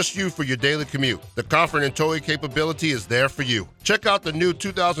if it's just you for your daily commute, the comfort and towing capability is there for you. Check out the new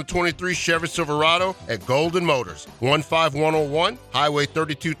 2023 Chevy Silverado at Golden Motors, 15101 Highway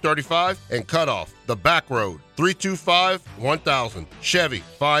 3235 and Cutoff, the back road, 325-1000. Chevy,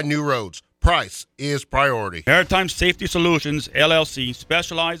 find new roads. Price is priority. Maritime Safety Solutions, LLC,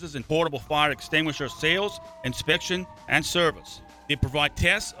 specializes in portable fire extinguisher sales, inspection, and service. They provide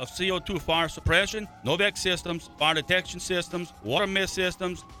tests of CO2 fire suppression, NOVEC systems, fire detection systems, water mist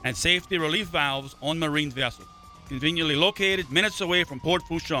systems, and safety relief valves on marine vessels. Conveniently located minutes away from Port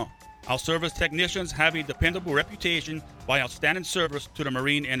Fourchon. Our service technicians have a dependable reputation by outstanding service to the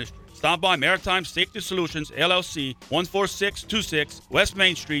marine industry. Stop by Maritime Safety Solutions, LLC, 14626 West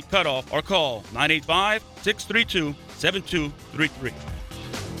Main Street, Cutoff, or call 985-632-7233.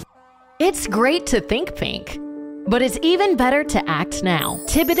 It's great to think pink, but it's even better to act now.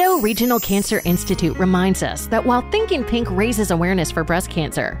 Thibodaux Regional Cancer Institute reminds us that while thinking pink raises awareness for breast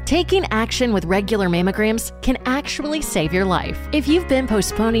cancer, taking action with regular mammograms can actually save your life. If you've been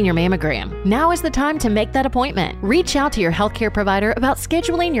postponing your mammogram, now is the time to make that appointment. Reach out to your healthcare provider about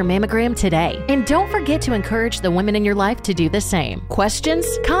scheduling your mammogram today. And don't forget to encourage the women in your life to do the same. Questions?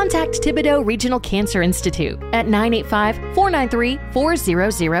 Contact Thibodaux Regional Cancer Institute at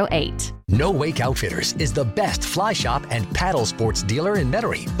 985-493-4008. No Wake Outfitters is the best fly shop and paddle sports dealer in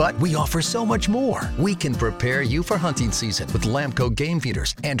Metairie, but we offer so much more. We can prepare you for hunting season with Lamco game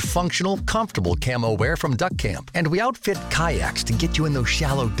feeders and functional, comfortable camo wear from Duck Camp. And we outfit kayaks to get you in those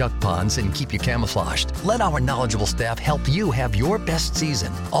shallow duck ponds and keep you camouflaged. Let our knowledgeable staff help you have your best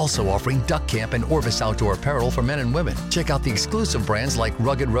season. Also offering Duck Camp and Orvis outdoor apparel for men and women. Check out the exclusive brands like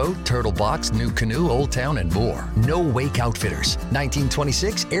Rugged Road, Turtle Box, New Canoe, Old Town, and more. No Wake Outfitters,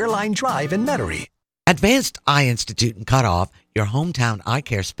 1926 Airline Drive in Metairie. Advanced Eye Institute in Cutoff, your hometown eye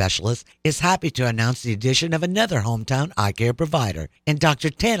care specialist, is happy to announce the addition of another hometown eye care provider in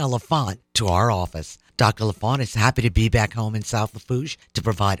Dr. Tana Lafont to our office. Dr. Lafont is happy to be back home in South Lafourche to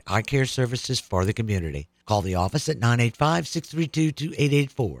provide eye care services for the community. Call the office at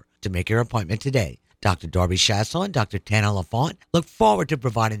 985-632-2884 to make your appointment today. Dr. Darby Chasson and Dr. Tana Lafont look forward to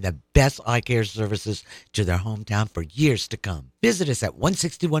providing the best eye care services to their hometown for years to come. Visit us at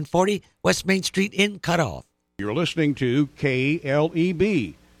 16140 West Main Street in Cutoff. You're listening to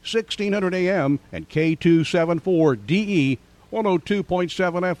KLEB, 1600 AM and K274DE,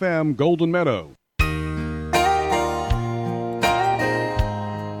 102.7 FM, Golden Meadow.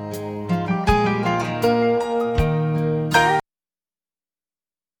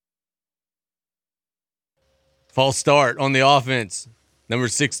 False start on the offense. Number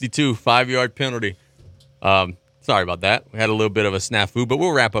 62, 5-yard penalty. Sorry about that. We had a little bit of a snafu, but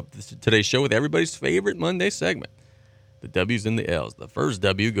we'll wrap up today's show with everybody's favorite Monday segment, the W's and the L's. The first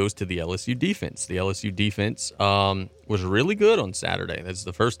W goes to the LSU defense. The LSU defense was really good on Saturday. That's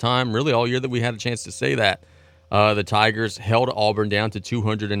the first time really all year that we had a chance to say that. The Tigers held Auburn down to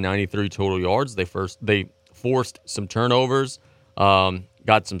 293 total yards. They forced some turnovers,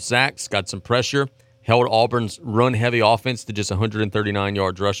 got some sacks, got some pressure, held Auburn's run-heavy offense to just 139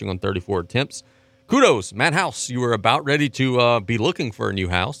 yards rushing on 34 attempts. Kudos, Matt House. You were about ready to be looking for a new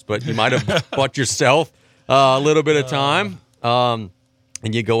house, but you might have bought yourself a little bit of time, and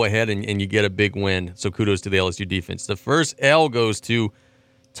you go ahead and you get a big win. So kudos to the LSU defense. The first L goes to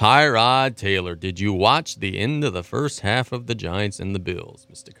Tyrod Taylor. Did you watch the end of the first half of the Giants and the Bills,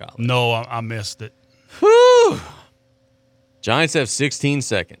 Mr. Collins? No, I missed it. Whew. Giants have 16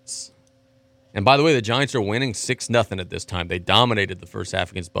 seconds. And by the way, the Giants are winning 6-0 at this time. They dominated the first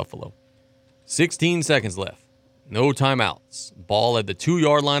half against Buffalo. 16 seconds left. No timeouts. Ball at the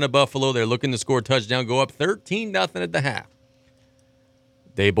 2-yard line of Buffalo. They're looking to score a touchdown, go up 13-0 at the half.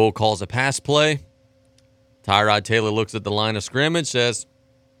 Daboll calls a pass play. Tyrod Taylor looks at the line of scrimmage, says,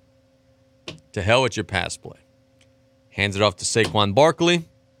 to hell with your pass play. Hands it off to Saquon Barkley.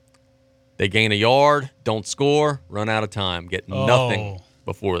 They gain a yard, don't score, run out of time, get nothing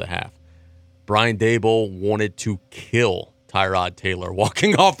before the half. Brian Daboll wanted to kill Tyrod Taylor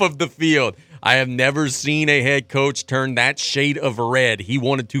walking off of the field. I have never seen a head coach turn that shade of red. He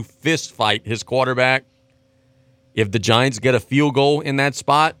wanted to fist fight his quarterback. If the Giants get a field goal in that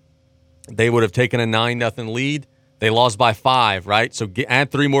spot, they would have taken a 9-0 lead. They lost by 5, right? So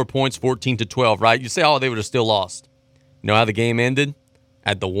add 3 more points, 14-12, right? You say, they would have still lost. You know how the game ended?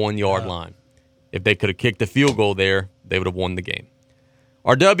 At the 1-yard line. If they could have kicked the field goal there, they would have won the game.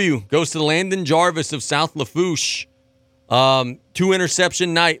 Our W goes to Landon Jarvis of South Lafourche.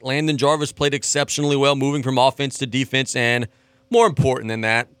 2-interception night. Landon Jarvis played exceptionally well, moving from offense to defense, and more important than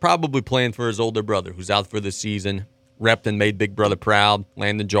that, probably playing for his older brother, who's out for the season. Repped and made Big Brother proud.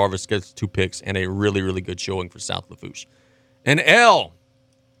 Landon Jarvis gets 2 picks and a really, really good showing for South Lafourche. And L,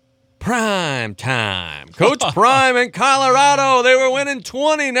 prime time. Coach Prime in Colorado, they were winning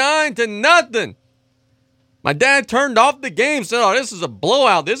 29-0. My dad turned off the game, said, this is a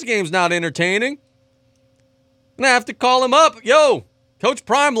blowout. This game's not entertaining. I'm going to have to call him up. Yo, Coach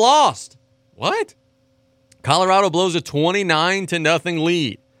Prime lost. What? Colorado blows a 29-0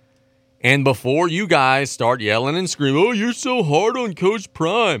 lead. And before you guys start yelling and screaming, you're so hard on Coach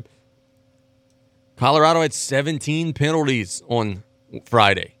Prime, Colorado had 17 penalties on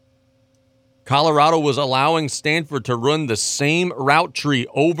Friday. Colorado was allowing Stanford to run the same route tree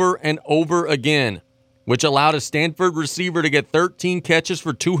over and over again, which allowed a Stanford receiver to get 13 catches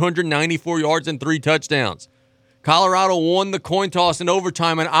for 294 yards and 3 touchdowns. Colorado won the coin toss in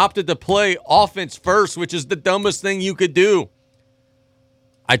overtime and opted to play offense first, which is the dumbest thing you could do.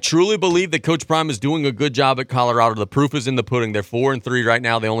 I truly believe that Coach Prime is doing a good job at Colorado. The proof is in the pudding. They're 4-3 right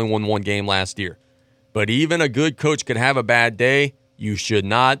now. They only won 1 game last year. But even a good coach could have a bad day. You should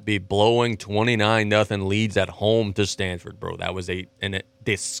not be blowing 29-0 leads at home to Stanford, bro. That was a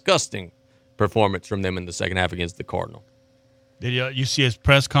disgusting performance from them in the second half against the Cardinal. Did you see his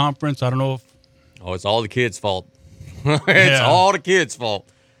press conference? I don't know if... it's all the kids' fault. It's all the kids' fault.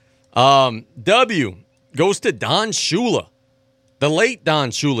 W goes to Don Shula. The late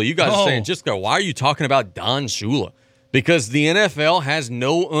Don Shula. You guys are saying, Jessica, why are you talking about Don Shula? Because the NFL has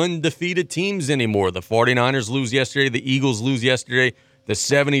no undefeated teams anymore. The 49ers lose yesterday. The Eagles lose yesterday. The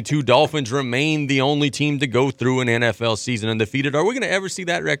 72 Dolphins remain the only team to go through an NFL season undefeated. Are we going to ever see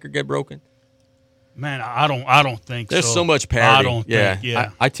that record get broken? Man, I don't think There's so. so much parity. I don't think,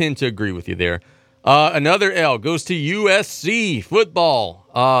 yeah. I tend to agree with you there. Another L goes to USC football.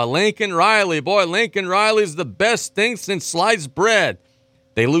 Lincoln Riley. Boy, Lincoln Riley's the best thing since sliced bread.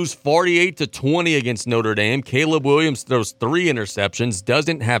 They lose 48-20 against Notre Dame. Caleb Williams throws 3 interceptions,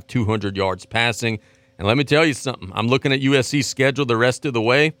 doesn't have 200 yards passing. And let me tell you something. I'm looking at USC's schedule the rest of the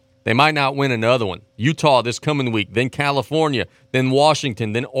way. They might not win another one. Utah this coming week, then California, then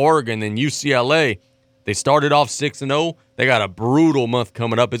Washington, then Oregon, then UCLA. They started off 6-0. They got a brutal month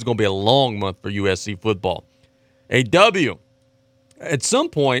coming up. It's going to be a long month for USC football. A W. At some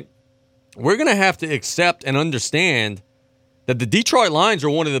point, we're going to have to accept and understand that the Detroit Lions are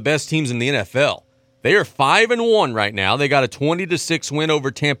one of the best teams in the NFL. They are 5-1 right now. They got a 20-6 win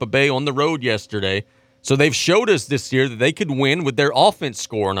over Tampa Bay on the road yesterday. So they've showed us this year that they could win with their offense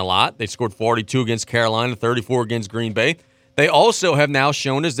scoring a lot. They scored 42 against Carolina, 34 against Green Bay. They also have now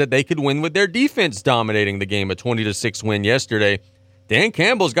shown us that they could win with their defense dominating the game, a 20-6 win yesterday. Dan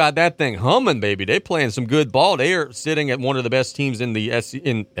Campbell's got that thing humming, baby. They're playing some good ball. They are sitting at one of the best teams in the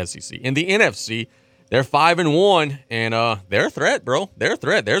NFC. They're 5-1, and they're a threat, bro. They're a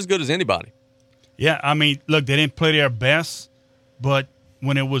threat. They're as good as anybody. Yeah, I mean, look, they didn't play their best, but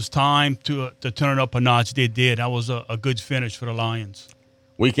when it was time to turn it up a notch, they did. That was a good finish for the Lions.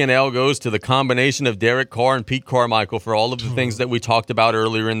 Weekend L goes to the combination of Derek Carr and Pete Carmichael for all of the things that we talked about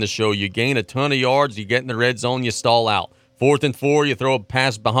earlier in the show. You gain a ton of yards, you get in the red zone, you stall out. 4th and 4, you throw a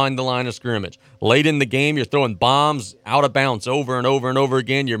pass behind the line of scrimmage. Late in the game, you're throwing bombs out of bounds over and over and over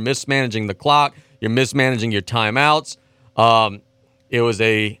again. You're mismanaging the clock. You're mismanaging your timeouts. It was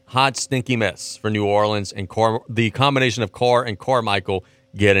a hot, stinky mess for New Orleans, and the combination of Carr and Carmichael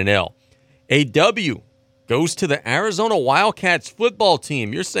get an L. A W goes to the Arizona Wildcats football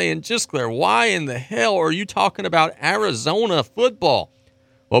team. You're saying, Gisclair, why in the hell are you talking about Arizona football?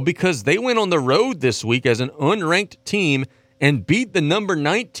 Well, because they went on the road this week as an unranked team and beat the number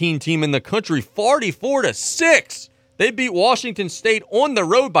 19 team in the country 44-6. They beat Washington State on the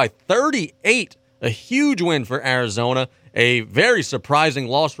road by 38. A huge win for Arizona. A very surprising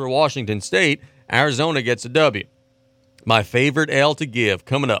loss for Washington State. Arizona gets a W. My favorite L to give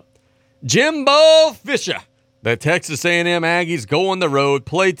coming up. Jimbo Fisher. The Texas A&M Aggies go on the road,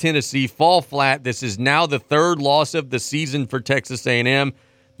 play Tennessee, fall flat. This is now the third loss of the season for Texas A&M.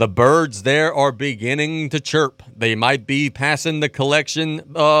 The birds there are beginning to chirp. They might be passing the collection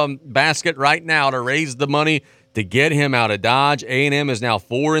basket right now to raise the money to get him out of Dodge. A&M is now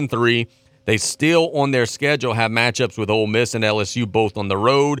 4-3. They still, on their schedule, have matchups with Ole Miss and LSU, both on the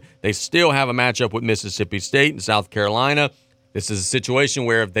road. They still have a matchup with Mississippi State and South Carolina. This is a situation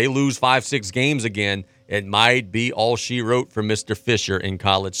where if they lose 5-6 games again, it might be all she wrote for Mr. Fisher in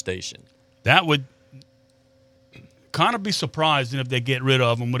College Station. That would kind of be surprising if they get rid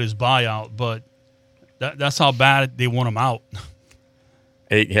of him with his buyout, but that's how bad they want him out.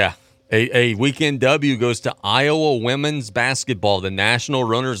 A weekend W goes to Iowa women's basketball. The national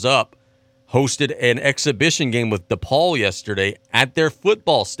runners-up hosted an exhibition game with DePaul yesterday at their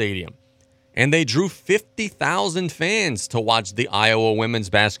football stadium. And they drew 50,000 fans to watch the Iowa women's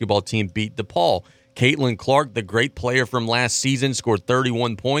basketball team beat DePaul. Caitlin Clark, the great player from last season, scored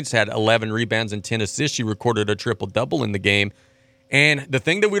 31 points, had 11 rebounds and 10 assists. She recorded a triple-double in the game. And the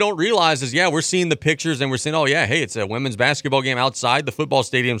thing that we don't realize is, we're seeing the pictures and we're saying, hey, it's a women's basketball game outside. The football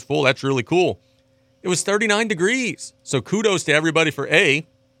stadium's full. That's really cool. It was 39 degrees. So kudos to everybody for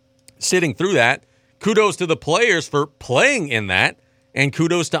sitting through that. Kudos to the players for playing in that. And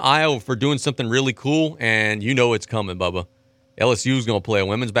kudos to Iowa for doing something really cool. And you know it's coming, Bubba. LSU is going to play a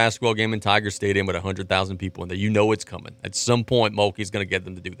women's basketball game in Tiger Stadium with 100,000 people in there. You know it's coming. At some point, Mulkey's going to get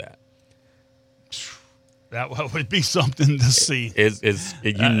them to do that. That would be something to see.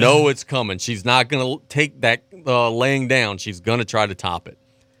 You know it's coming. She's not going to take that laying down. She's going to try to top it.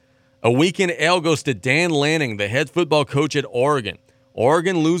 A weekend L goes to Dan Lanning, the head football coach at Oregon.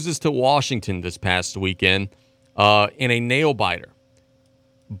 Oregon loses to Washington this past weekend in a nail-biter.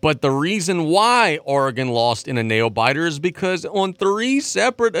 But the reason why Oregon lost in a nail-biter is because on 3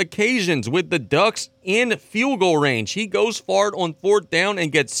 separate occasions with the Ducks in field goal range, he goes for it on 4th down and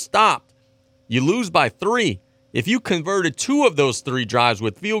gets stopped. You lose by 3. If you converted 2 of those 3 drives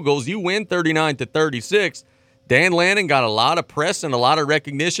with field goals, you win 39-36. Dan Lanning got a lot of press and a lot of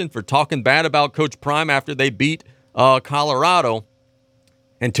recognition for talking bad about Coach Prime after they beat Colorado.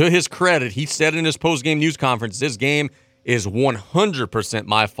 And to his credit, he said in his post-game news conference, this game is 100%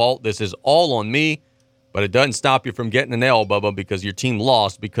 my fault. This is all on me. But it doesn't stop you from getting an L, Bubba, because your team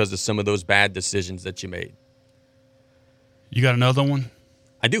lost because of some of those bad decisions that you made. You got another one?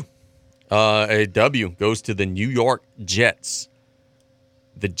 I do. A W goes to the New York Jets.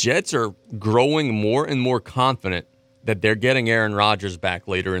 The Jets are growing more and more confident that they're getting Aaron Rodgers back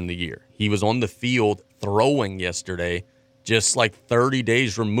later in the year. He was on the field throwing yesterday, just like 30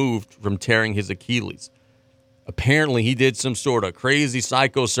 days removed from tearing his Achilles. Apparently, he did some sort of crazy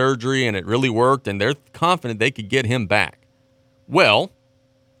psychosurgery, and it really worked, and they're confident they could get him back. Well,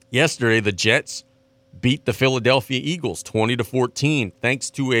 yesterday, the Jets beat the Philadelphia Eagles 20-14, thanks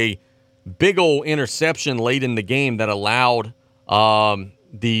to a big old interception late in the game that allowed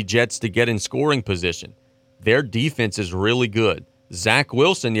the Jets to get in scoring position. Their defense is really good. Zach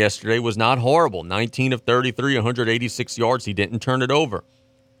Wilson yesterday was not horrible. 19 of 33, 186 yards. He didn't turn it over.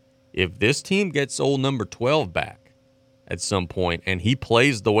 If this team gets old number 12 back at some point and he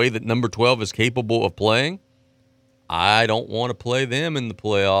plays the way that number 12 is capable of playing, I don't want to play them in the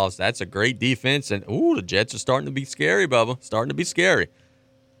playoffs. That's a great defense. And, the Jets are starting to be scary, Bubba. Starting to be scary.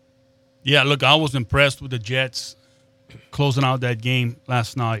 Yeah, look, I was impressed with the Jets closing out that game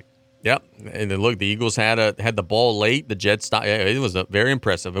last night. Yep, and then look, the Eagles had the ball late. The Jets stopped. It was very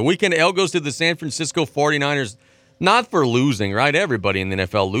impressive. And weekend L goes to the San Francisco 49ers, not for losing, right? Everybody in the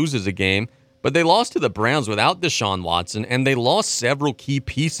NFL loses a game, but they lost to the Browns without Deshaun Watson, and they lost several key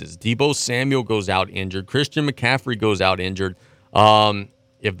pieces. Deebo Samuel goes out injured. Christian McCaffrey goes out injured.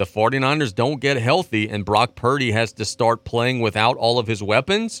 If the 49ers don't get healthy and Brock Purdy has to start playing without all of his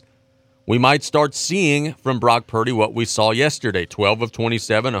weapons, we might start seeing from Brock Purdy what we saw yesterday, 12 of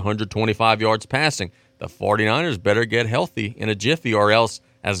 27, 125 yards passing. The 49ers better get healthy in a jiffy, or else,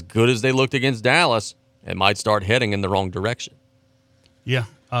 as good as they looked against Dallas, it might start heading in the wrong direction. Yeah.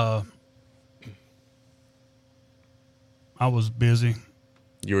 I was busy.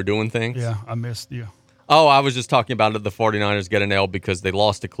 You were doing things? Yeah, I missed you. Oh, I was just talking about it. The 49ers get an L because they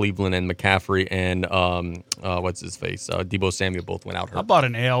lost to Cleveland, and McCaffrey and what's his face? Deebo Samuel both went out hurt. How about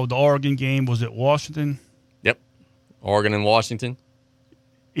an L? The Oregon game was at Washington. Yep, Oregon and Washington.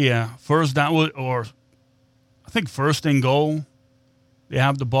 Yeah, first down, or I think first and goal. They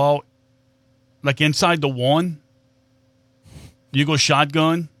have the ball like inside the 1. You go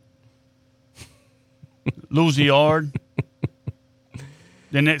shotgun, lose the yard.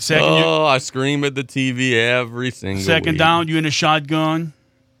 Then that second, I scream at the TV every single second week. down, you in a shotgun.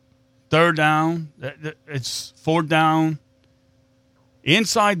 Third down, it's fourth down.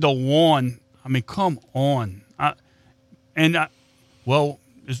 Inside the 1, I mean, come on.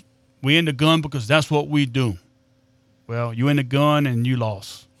 We in the gun because that's what we do. Well, you in the gun and you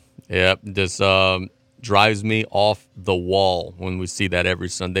lost. Yep, just drives me off the wall when we see that every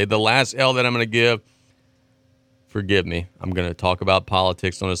Sunday. The last L that I'm going to give, forgive me, I'm going to talk about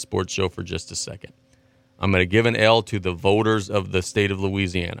politics on a sports show for just a second. I'm going to give an L to the voters of the state of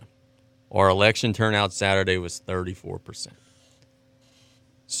Louisiana. Our election turnout Saturday was 34%.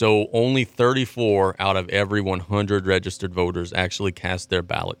 So only 34 out of every 100 registered voters actually cast their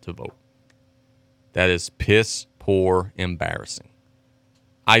ballot to vote. That is piss poor embarrassing.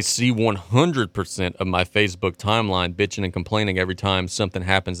 I see 100% of my Facebook timeline bitching and complaining every time something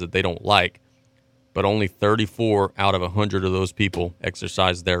happens that they don't like. But only 34 out of 100 of those people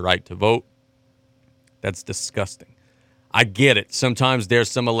exercise their right to vote. That's disgusting. I get it. Sometimes there's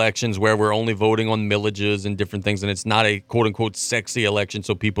some elections where we're only voting on millages and different things, and it's not a quote-unquote sexy election,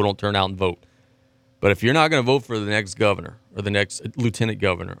 so people don't turn out and vote. But if you're not going to vote for the next governor or the next lieutenant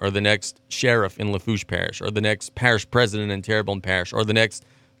governor or the next sheriff in Lafourche Parish or the next parish president in Terrebonne Parish or the next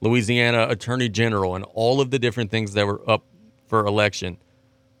Louisiana attorney general and all of the different things that were up for election,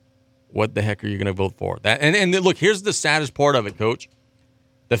 what the heck are you going to vote for? And look, here's the saddest part of it, Coach.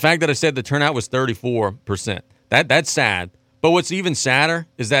 The fact that I said the turnout was 34%. That's sad. But what's even sadder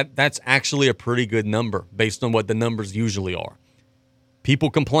is that that's actually a pretty good number based on what the numbers usually are.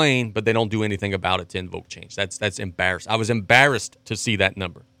 People complain, but they don't do anything about it to invoke change. That's embarrassing. I was embarrassed to see that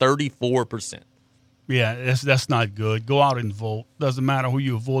number, 34%. Yeah, that's not good. Go out and vote. Doesn't matter who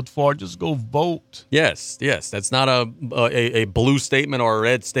you vote for. Just go vote. Yes. That's not a blue statement or a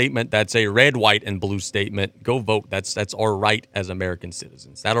red statement. That's a red, white, and blue statement. Go vote. That's our right as American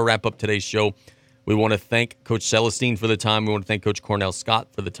citizens. That'll wrap up today's show. We want to thank Coach Celestine for the time. We want to thank Coach Cornell Scott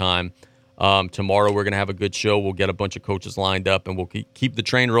for the time. Tomorrow we're going to have a good show. We'll get a bunch of coaches lined up, and we'll keep the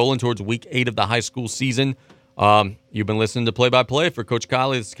train rolling towards Week 8 of the high school season. You've been listening to Play by Play for Coach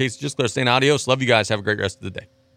Kiley. This is Casey Gisclair saying adios. Love you guys. Have a great rest of the day.